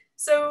rights.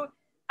 So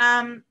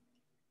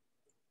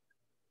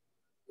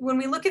when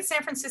we look at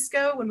San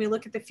Francisco, when we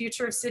look at the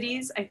future of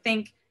cities, I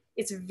think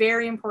it's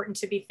very important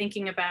to be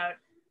thinking about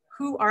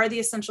who are the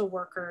essential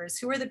workers,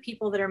 who are the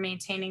people that are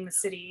maintaining the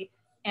city,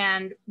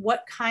 and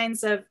what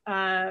kinds of,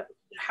 how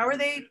are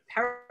they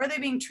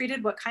being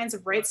treated? What kinds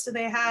of rights do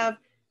they have?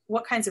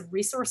 What kinds of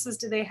resources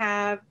do they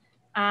have?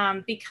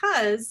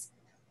 Because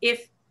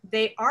if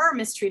they are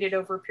mistreated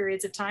over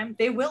periods of time,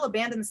 they will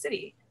abandon the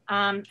city.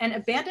 And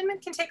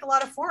abandonment can take a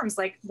lot of forms.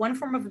 Like, one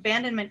form of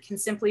abandonment can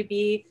simply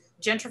be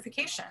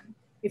gentrification.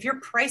 If you're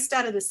priced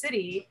out of the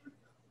city,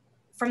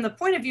 from the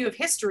point of view of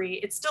history,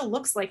 it still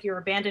looks like you're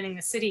abandoning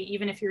the city,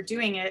 even if you're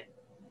doing it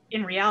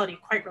in reality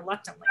quite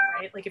reluctantly,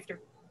 right? Like, if you're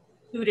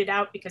booted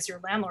out because your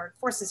landlord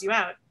forces you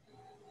out,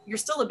 you're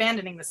still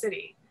abandoning the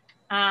city.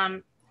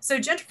 So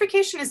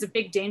gentrification is a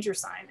big danger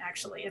sign,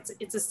 actually.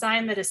 It's a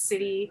sign that a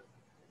city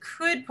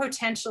could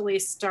potentially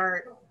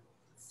start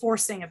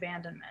forcing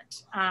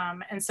abandonment.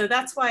 And so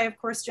that's why, of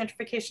course,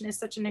 gentrification is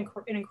such an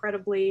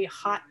incredibly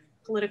hot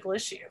political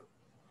issue.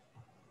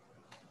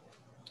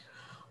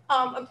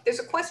 There's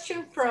a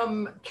question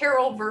from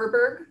Carol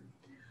Verberg.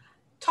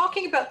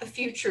 Talking about the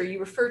future, you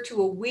refer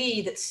to a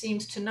we that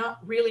seems to not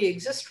really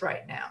exist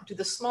right now. Do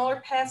the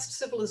smaller past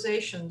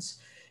civilizations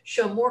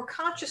show more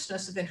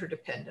consciousness of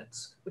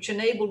interdependence, which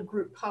enabled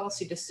group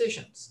policy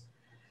decisions?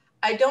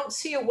 I don't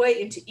see a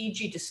way into,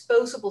 e.g.,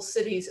 disposable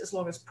cities as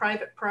long as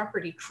private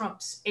property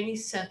trumps any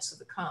sense of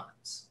the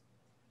commons.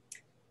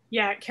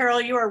 Yeah,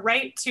 Carol, you are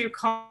right to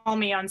call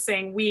me on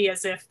saying we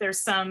as if there's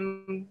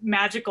some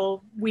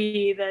magical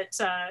we that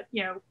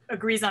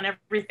agrees on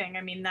everything.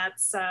 I mean,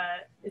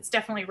 it's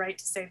definitely right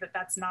to say that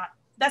that's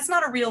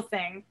not a real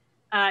thing.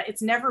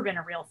 It's never been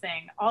a real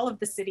thing. All of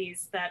the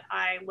cities that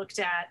I looked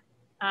at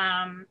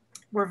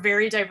were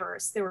very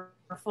diverse. They were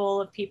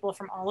full of people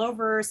from all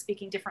over,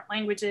 speaking different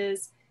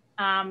languages.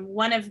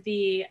 One of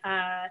the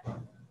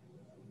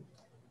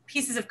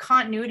pieces of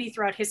continuity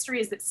throughout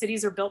history is that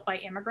cities are built by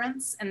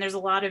immigrants, and there's a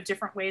lot of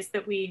different ways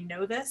that we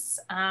know this.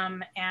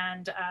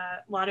 And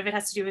a lot of it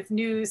has to do with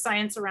new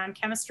science around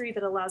chemistry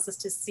that allows us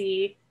to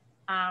see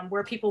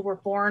where people were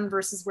born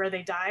versus where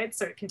they died.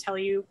 So it can tell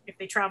you if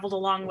they traveled a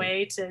long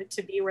way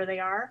to be where they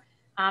are.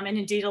 And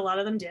indeed, a lot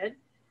of them did.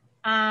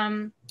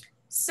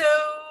 So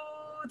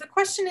the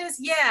question is,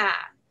 yeah,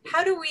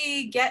 how do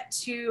we get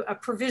to a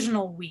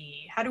provisional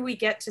we? How do we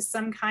get to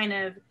some kind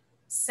of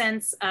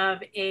sense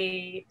of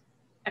a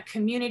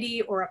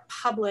community or a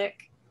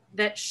public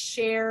that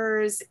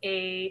shares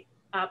a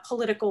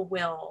political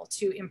will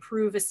to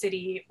improve a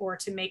city or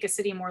to make a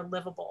city more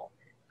livable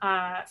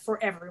for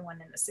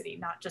everyone in the city,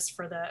 not just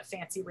for the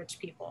fancy rich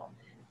people.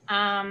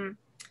 And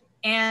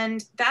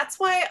that's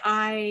why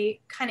I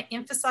kind of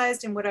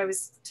emphasized in what I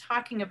was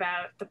talking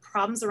about the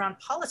problems around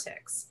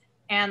politics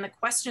and the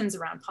questions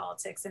around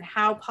politics and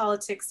how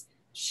politics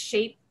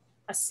shape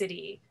a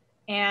city,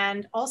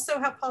 and also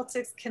how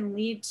politics can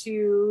lead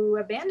to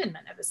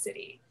abandonment of a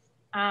city.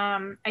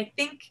 I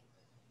think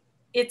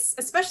it's,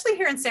 especially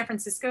here in San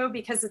Francisco,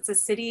 because it's a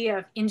city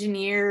of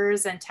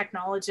engineers and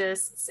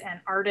technologists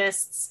and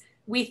artists,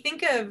 we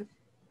think of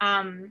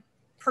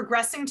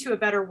progressing to a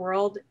better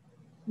world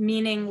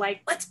meaning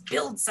like, let's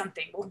build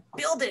something, we'll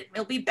build it,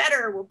 it'll be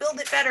better, we'll build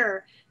it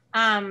better.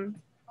 Sorry,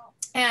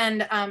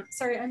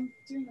 I'm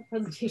doing a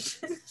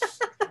presentation.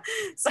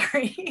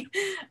 Sorry.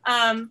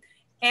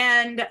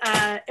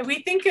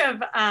 We think of,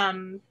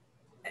 that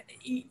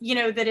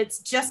it's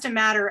just a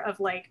matter of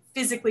like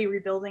physically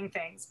rebuilding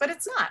things, but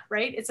it's not,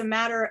 right? It's a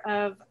matter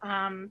of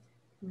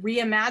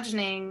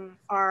reimagining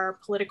our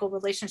political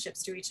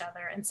relationships to each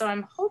other. And so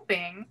I'm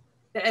hoping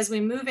that as we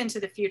move into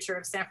the future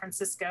of San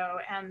Francisco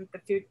and the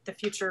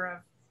future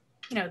of,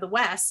 the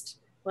West,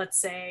 let's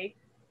say,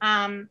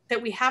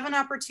 that we have an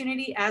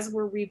opportunity as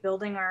we're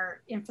rebuilding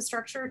our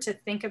infrastructure to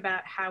think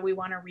about how we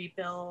want to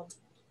rebuild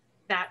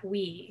that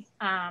we,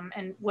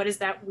 and what does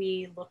that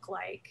we look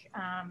like?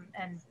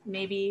 And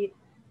maybe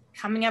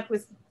coming up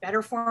with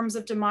better forms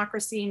of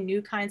democracy,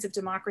 new kinds of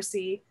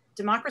democracy.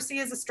 Democracy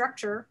is a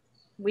structure,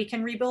 we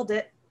can rebuild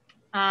it.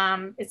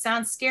 It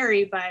sounds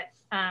scary, but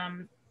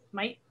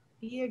might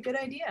be a good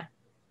idea.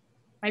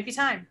 Might be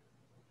time.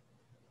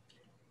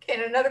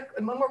 Okay,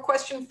 and one more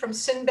question from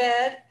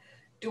Sinbad.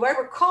 Do I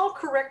recall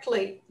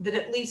correctly that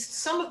at least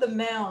some of the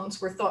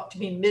mounds were thought to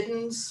be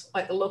middens,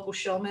 like the local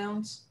shell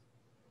mounds?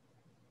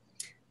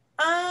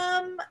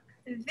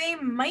 They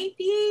might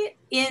be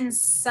in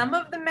some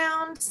of the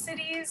mound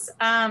cities.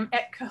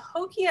 At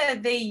Cahokia,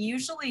 they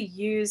usually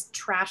used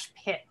trash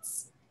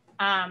pits.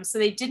 So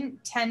they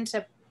didn't tend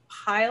to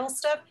pile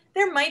stuff.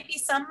 There might be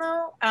some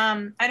though.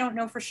 I don't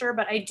know for sure,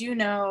 but I do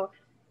know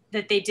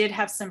that they did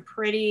have some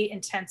pretty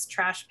intense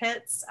trash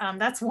pits.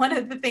 That's one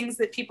of the things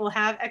that people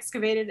have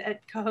excavated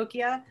at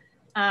Cahokia.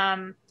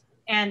 And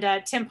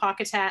Tim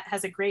Pocketat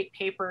has a great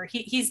paper.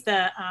 He's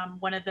the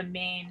one of the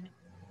main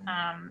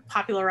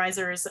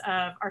popularizers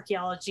of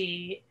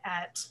archaeology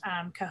at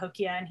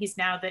Cahokia, and he's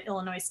now the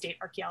Illinois state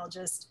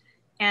archaeologist.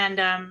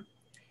 And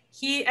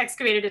he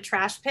excavated a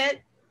trash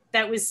pit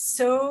that was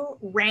so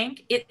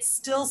rank, it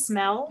still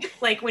smelled.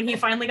 Like when he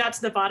finally got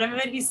to the bottom of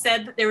it, he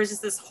said that there was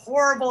just this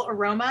horrible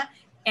aroma.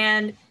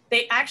 And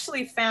they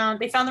actually found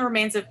the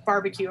remains of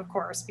barbecue, of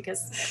course,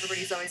 because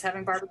everybody's always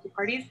having barbecue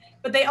parties,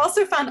 but they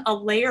also found a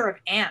layer of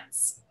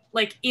ants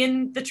like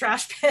in the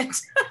trash pit.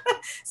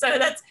 So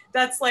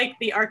that's like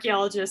the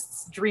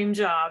archaeologist's dream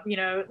job,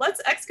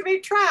 let's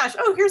excavate trash.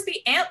 Oh, here's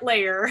the ant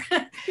layer.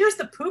 Here's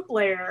the poop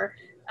layer.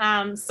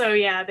 So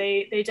yeah,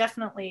 they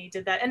definitely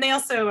did that. And they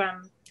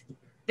also,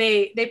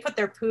 they put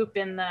their poop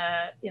in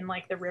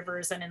like the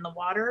rivers and in the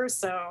water.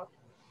 So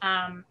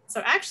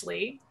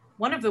actually,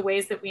 one of the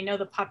ways that we know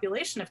the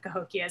population of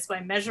Cahokia is by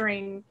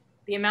measuring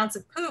the amounts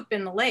of poop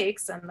in the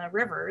lakes and the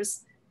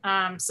rivers.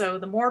 So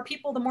the more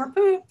people, the more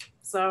poop.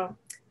 So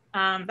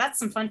that's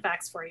some fun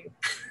facts for you.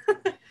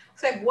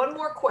 So I have one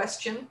more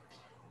question,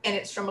 and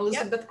it's from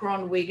Elizabeth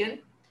Gronwegen.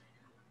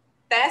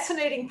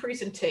 Fascinating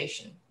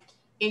presentation.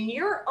 In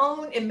your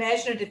own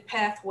imaginative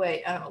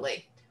pathway,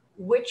 Annalee,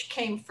 which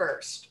came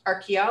first,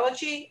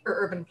 archaeology or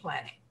urban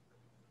planning?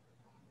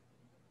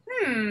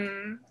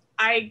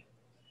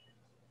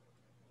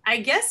 I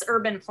guess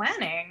urban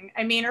planning.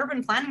 I mean,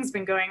 urban planning's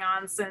been going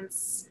on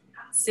since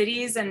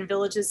cities and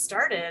villages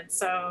started.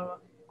 So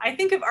I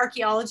think of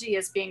archaeology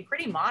as being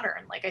pretty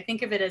modern. Like I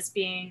think of it as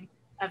being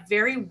a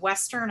very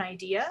Western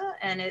idea,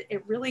 and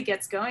it really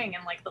gets going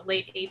in like the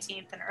late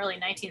 18th and early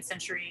 19th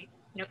century,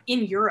 you know,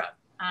 in Europe.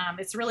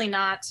 It's really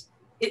not,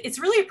 it's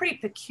really a pretty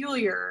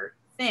peculiar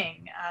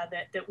thing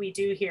that we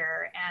do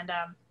here, and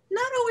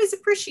not always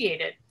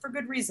appreciated for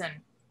good reason.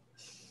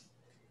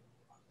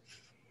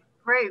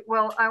 Great.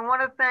 Well, I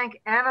want to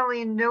thank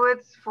Annalee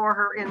Newitz for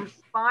her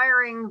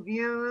inspiring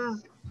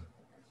views,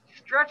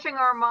 stretching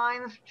our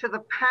minds to the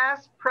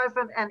past,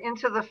 present, and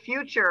into the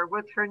future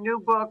with her new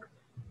book,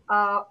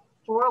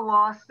 Four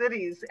Lost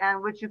Cities,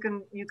 and which you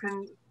can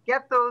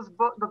get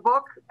the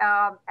book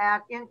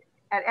at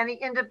any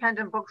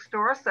independent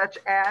bookstore such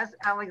as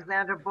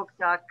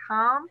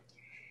alexanderbook.com.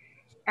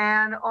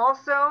 And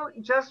also,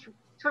 just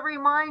to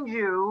remind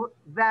you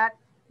that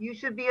you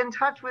should be in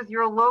touch with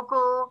your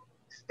local,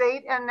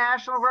 state, and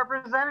national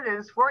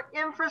representatives for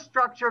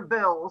infrastructure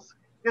bills,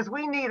 because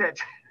we need it.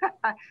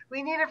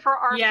 We need it for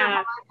our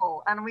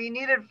survival, and we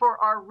need it for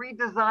our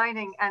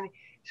redesigning and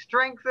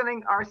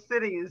strengthening our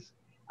cities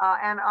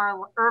and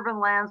our urban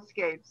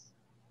landscapes.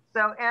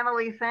 So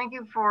Annalee, thank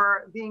you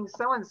for being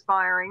so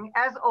inspiring,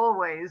 as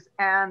always,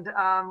 and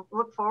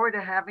look forward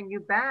to having you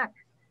back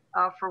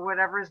for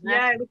whatever is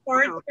next. Yeah, I look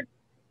forward to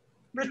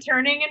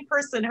returning in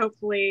person,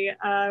 hopefully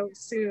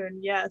soon.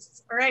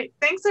 Yes. All right.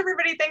 Thanks,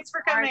 everybody. Thanks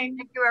for coming. Right,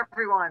 thank you,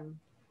 everyone,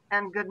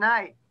 and good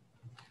night.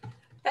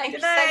 Thank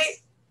Good you. night.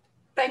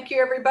 Thank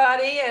you,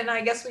 everybody. And I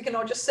guess we can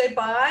all just say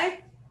bye.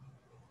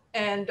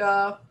 And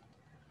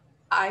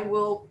I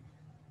will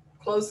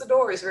close the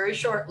doors very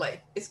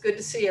shortly. It's good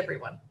to see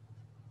everyone.